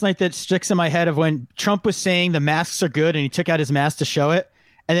moment last night that sticks in my head of when Trump was saying the masks are good and he took out his mask to show it.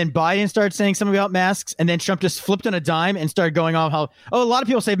 And then Biden started saying something about masks. And then Trump just flipped on a dime and started going off how, a lot of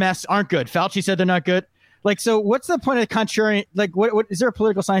people say masks aren't good. Fauci said they're not good. So what's the point of the contrarian? What is there a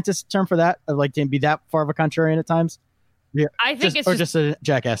political scientist term for that? Of to be that far of a contrarian at times? Yeah. I think it's just a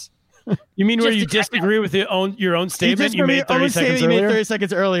jackass. You mean where you disagree with your own statement you made 30 seconds earlier? You made 30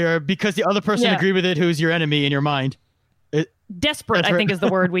 seconds earlier because the other person agreed with it who's your enemy in your mind. Desperate, I think, is the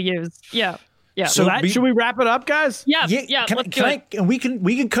word we use. Yeah. Yeah. So should we wrap it up, guys? Yeah. We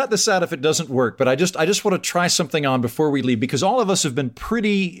can cut this out if it doesn't work, but I just want to try something on before we leave, because all of us have been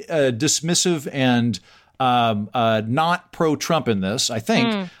pretty dismissive and not pro-Trump in this, I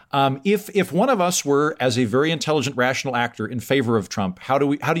think. If one of us were, as a very intelligent, rational actor, in favor of Trump, how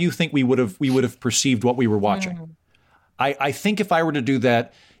do you think we would have perceived what we were watching? I think if I were to do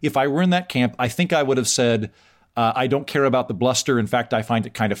that, if I were in that camp, I think I would have said, I don't care about the bluster. In fact, I find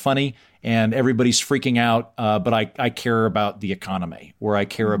it kind of funny, and everybody's freaking out. But I care about the economy, or I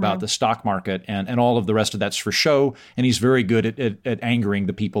care about the stock market, and all of the rest of that's for show. And he's very good at angering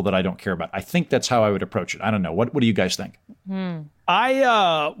the people that I don't care about. I think that's how I would approach it. I don't know. What do you guys think?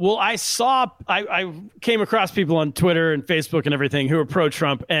 I came across people on Twitter and Facebook and everything who were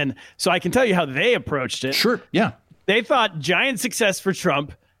pro-Trump, and so I can tell you how they approached it. Sure, yeah. They thought giant success for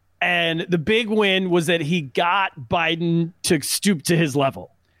Trump, and the big win was that he got Biden to stoop to his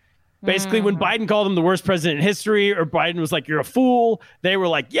level. Basically, when Biden called him the worst president in history, or Biden was like, "You're a fool," they were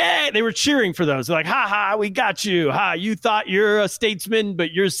like, "Yeah!" They were cheering for those. They're like, "Ha ha, we got you! Ha, you thought you're a statesman,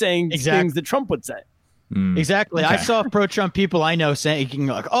 but you're saying things that Trump would say." Exactly. Okay. I saw pro-Trump people I know saying,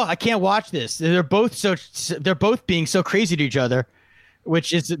 like, "Oh, I can't watch this. They're both being so crazy to each other,"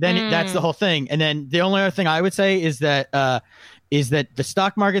 which is that's the whole thing. And then the only other thing I would say is that the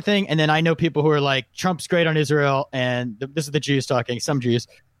stock market thing. And then I know people who are like, Trump's great on Israel, and this is the Jews talking, some Jews.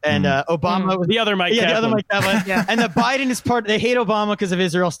 And Obama was the other Mike Kaplan. The other Mike Kaplan. Yeah. And the Biden is they hate Obama because of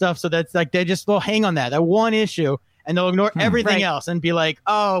Israel stuff. So that's like they'll hang on that one issue. And they'll ignore everything else and be like,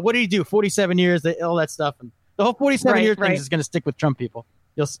 "Oh, what did he do? 47 years, all that stuff." And the whole 47-year thing is going to stick with Trump people.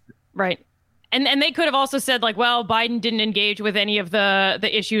 Right. And they could have also said, like, well, Biden didn't engage with any of the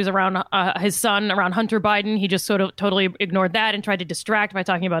issues around his son, around Hunter Biden. He just sort of totally ignored that and tried to distract by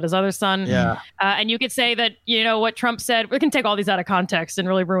talking about his other son. Yeah. And you could say that, what Trump said, we can take all these out of context and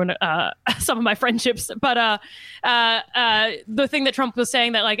really ruin some of my friendships. But the thing that Trump was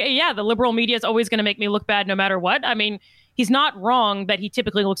saying that, like, hey, yeah, the liberal media is always going to make me look bad no matter what. I mean, he's not wrong that he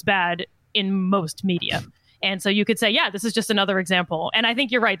typically looks bad in most media. And so you could say, yeah, this is just another example. And I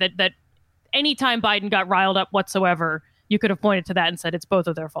think you're right that anytime Biden got riled up whatsoever, you could have pointed to that and said it's both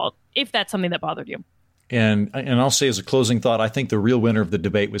of their fault, if that's something that bothered you. And I'll say as a closing thought, I think the real winner of the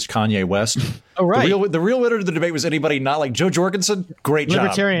debate was Kanye West. Oh, right. The real winner of the debate was anybody not like Joe Jorgensen. Great job.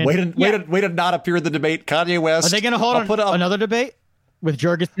 Libertarian. Way to not appear in the debate. Kanye West. Are they going to hold another debate with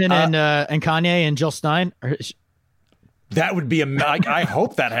Jorgensen and Kanye and Jill Stein? That would be I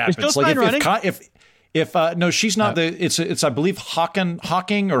hope that happens. Is Jill Stein running? If no, she's not it's I believe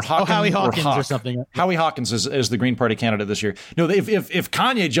Hawking or Howie Hawkins or something. Howie Hawkins is the Green Party candidate this year. No, if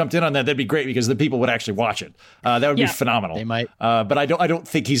Kanye jumped in on that'd be great because the people would actually watch it. That would be phenomenal. They might. But I don't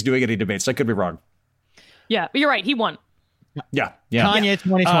think he's doing any debates. I could be wrong. Yeah, but you're right. He won. Yeah. Kanye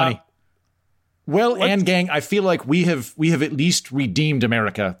 2020. And gang, I feel like we have at least redeemed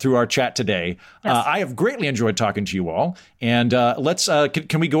America through our chat today. Yes. I have greatly enjoyed talking to you all. And let's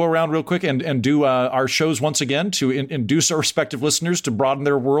can we go around real quick and do our shows once again to induce our respective listeners to broaden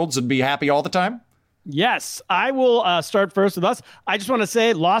their worlds and be happy all the time? Yes, I will start first with us. I just want to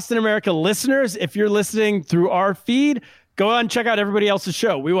say, Lost in America listeners, if you're listening through our feed, go on and check out everybody else's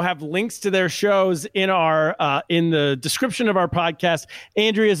show. We will have links to their shows in the description of our podcast.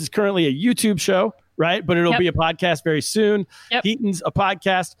 Andrea's is currently a YouTube show, right? But it'll be a podcast very soon. Yep. Heaton's a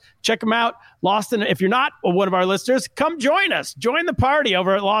podcast. Check them out. If you're not one of our listeners, come join us. Join the party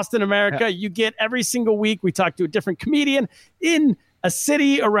over at Lost in America. You get every single week. We talk to a different comedian in a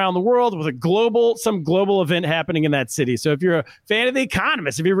city around the world with some global event happening in that city. So if you're a fan of The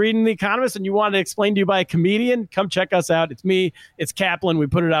Economist, if you're reading The Economist and you want it explained to you by a comedian, come check us out. It's me. It's Kaplan. We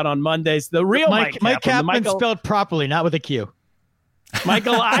put it out on Mondays. The real Mike Kaplan spelled properly, not with a Q.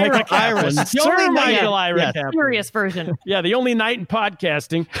 Michael Ira Kaplan. The only Michael Ira Kaplan. Serious version. Yeah, the only night in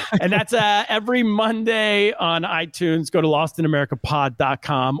podcasting. And that's every Monday on iTunes. Go to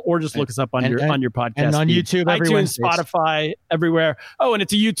lostinamericapod.com or just look us up on your podcast. And on feed. YouTube, every iTunes, Wednesdays. Spotify, everywhere. Oh, and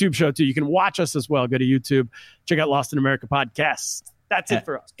it's a YouTube show too. You can watch us as well. Go to YouTube. Check out Lost in America Podcast. That's it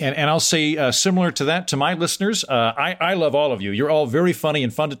for us. And I'll say similar to that to my listeners, I love all of you. You're all very funny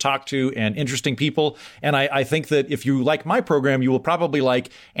and fun to talk to and interesting people. And I think that if you like my program, you will probably like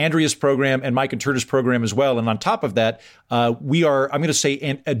Andrea's program and Mike and Turner's program as well. And on top of that, we are, I'm going to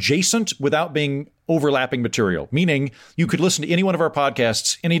say, adjacent without being overlapping material, meaning you could listen to any one of our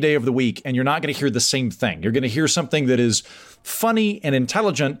podcasts any day of the week and you're not going to hear the same thing. You're going to hear something that is funny and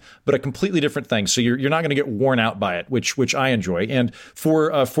intelligent, but a completely different thing. So you're not going to get worn out by it, which I enjoy. And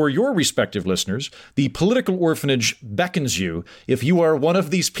for your respective listeners, the Political Orphanage beckons you. If you are one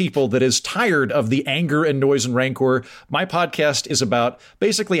of these people that is tired of the anger and noise and rancor, my podcast is about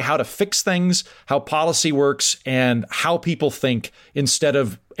basically how to fix things, how policy works, and how people think instead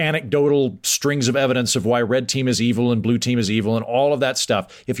of anecdotal strings of evidence of why red team is evil and blue team is evil and all of that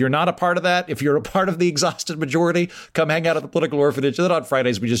stuff. If you're not a part of that, if you're a part of the exhausted majority, come hang out at the Political Orphanage. And then on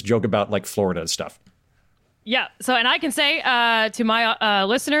Fridays, we just joke about like Florida and stuff. Yeah. So, and I can say to my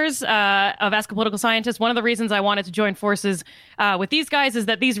listeners of Ask a Political Scientist, one of the reasons I wanted to join forces with these guys is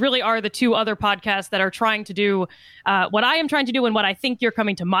that these really are the two other podcasts that are trying to do what I am trying to do and what I think you're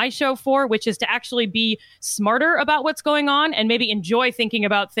coming to my show for, which is to actually be smarter about what's going on and maybe enjoy thinking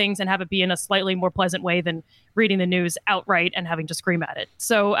about things and have it be in a slightly more pleasant way than reading the news outright and having to scream at it.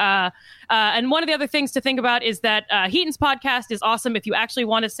 So, and one of the other things to think about is that Heaton's podcast is awesome if you actually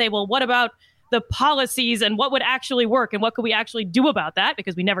want to say, well, what about the policies and what would actually work and what could we actually do about that,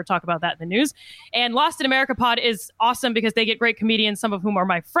 because we never talk about that in the news. And Lost in America pod is awesome because they get great comedians, some of whom are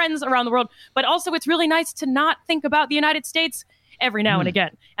my friends around the world, but also it's really nice to not think about the United States every now and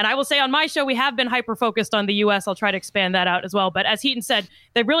again. And I will say on my show, we have been hyper-focused on the U.S. I'll try to expand that out as well. But as Heaton said,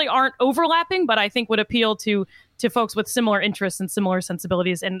 they really aren't overlapping, but I think would appeal to folks with similar interests and similar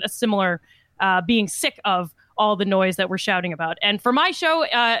sensibilities and a similar being sick of all the noise that we're shouting about. And for my show,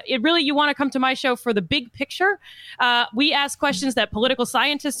 you want to come to my show for the big picture. We ask questions that political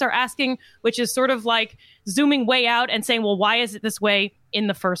scientists are asking, which is sort of like zooming way out and saying, well, why is it this way in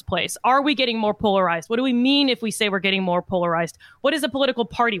the first place? Are we getting more polarized? What do we mean if we say we're getting more polarized? What is a political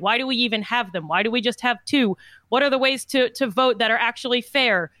party? Why do we even have them? Why do we just have two? What are the ways to vote that are actually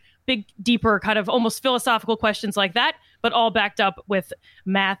fair? Big, deeper, kind of almost philosophical questions like that, but all backed up with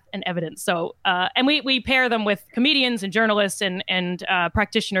math and evidence. So, and we pair them with comedians and journalists and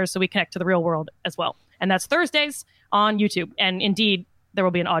practitioners, so we connect to the real world as well. And that's Thursdays on YouTube. And indeed, there will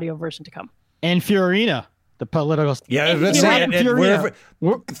be an audio version to come. And Fiorina, the political. Yeah, that's it. He's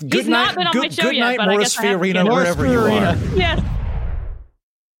not been on my show yet, but Morris I guess Fiorina, wherever you are. Yes.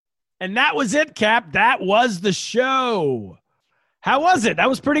 And that was it, Cap. That was the show. How was it? That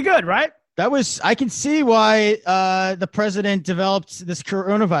was pretty good, right? I can see why the president developed this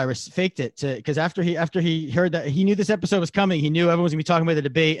coronavirus, faked it, because after he heard that, he knew this episode was coming. He knew everyone was gonna be talking about the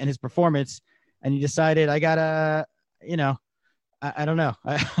debate and his performance, and he decided, I gotta, I don't know,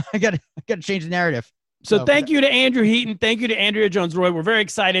 I gotta change the narrative. So thank you to Andrew Heaton. Thank you to Andrea Jones-Roy. We're very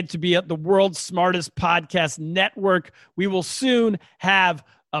excited to be at the world's smartest podcast network. We will soon have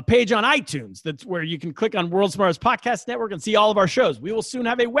a page on iTunes. That's where you can click on World's Smartest Podcast Network and see all of our shows. We will soon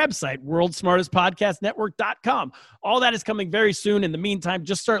have a website, worldsmartestpodcastnetwork.com. All that is coming very soon. In the meantime,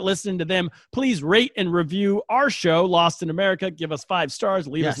 just start listening to them. Please rate and review our show, Lost in America. Give us 5 stars.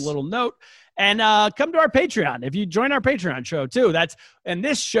 Leave us a little note. And come to our Patreon. If you join our Patreon show, too. And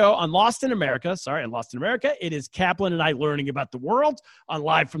this show on Lost in America, it is Kaplan and I learning about the world. On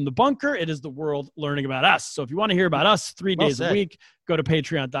Live from the Bunker, it is the world learning about us. So if you want to hear about us 3 days a week, go to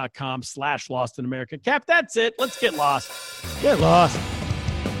patreon.com/Lost in America. Cap, that's it. Let's get lost. Get lost.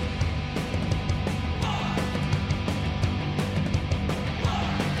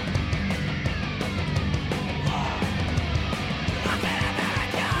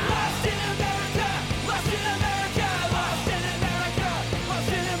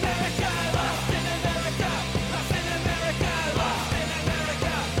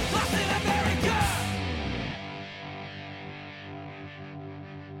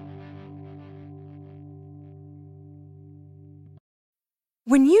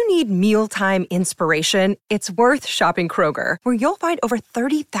 When you need mealtime inspiration, it's worth shopping Kroger, where you'll find over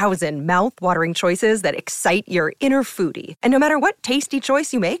 30,000 mouth-watering choices that excite your inner foodie. And no matter what tasty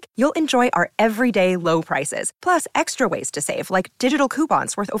choice you make, you'll enjoy our everyday low prices, plus extra ways to save, like digital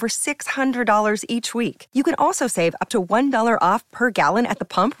coupons worth over $600 each week. You can also save up to $1 off per gallon at the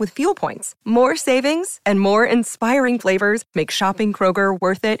pump with fuel points. More savings and more inspiring flavors make shopping Kroger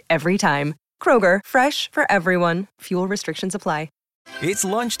worth it every time. Kroger, fresh for everyone. Fuel restrictions apply. It's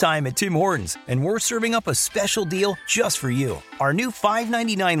lunchtime at Tim Hortons, and we're serving up a special deal just for you. Our new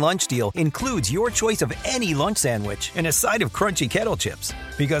 $5.99 lunch deal includes your choice of any lunch sandwich and a side of crunchy kettle chips.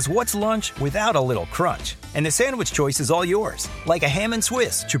 Because what's lunch without a little crunch? And the sandwich choice is all yours, like a ham and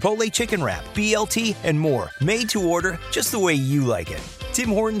Swiss, Chipotle chicken wrap, BLT, and more, made to order just the way you like it. Tim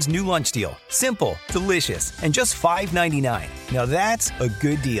Hortons' new lunch deal. Simple, delicious, and just $5.99. Now that's a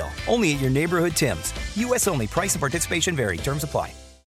good deal. Only at your neighborhood Tim's. U.S. only. Price and participation vary. Terms apply.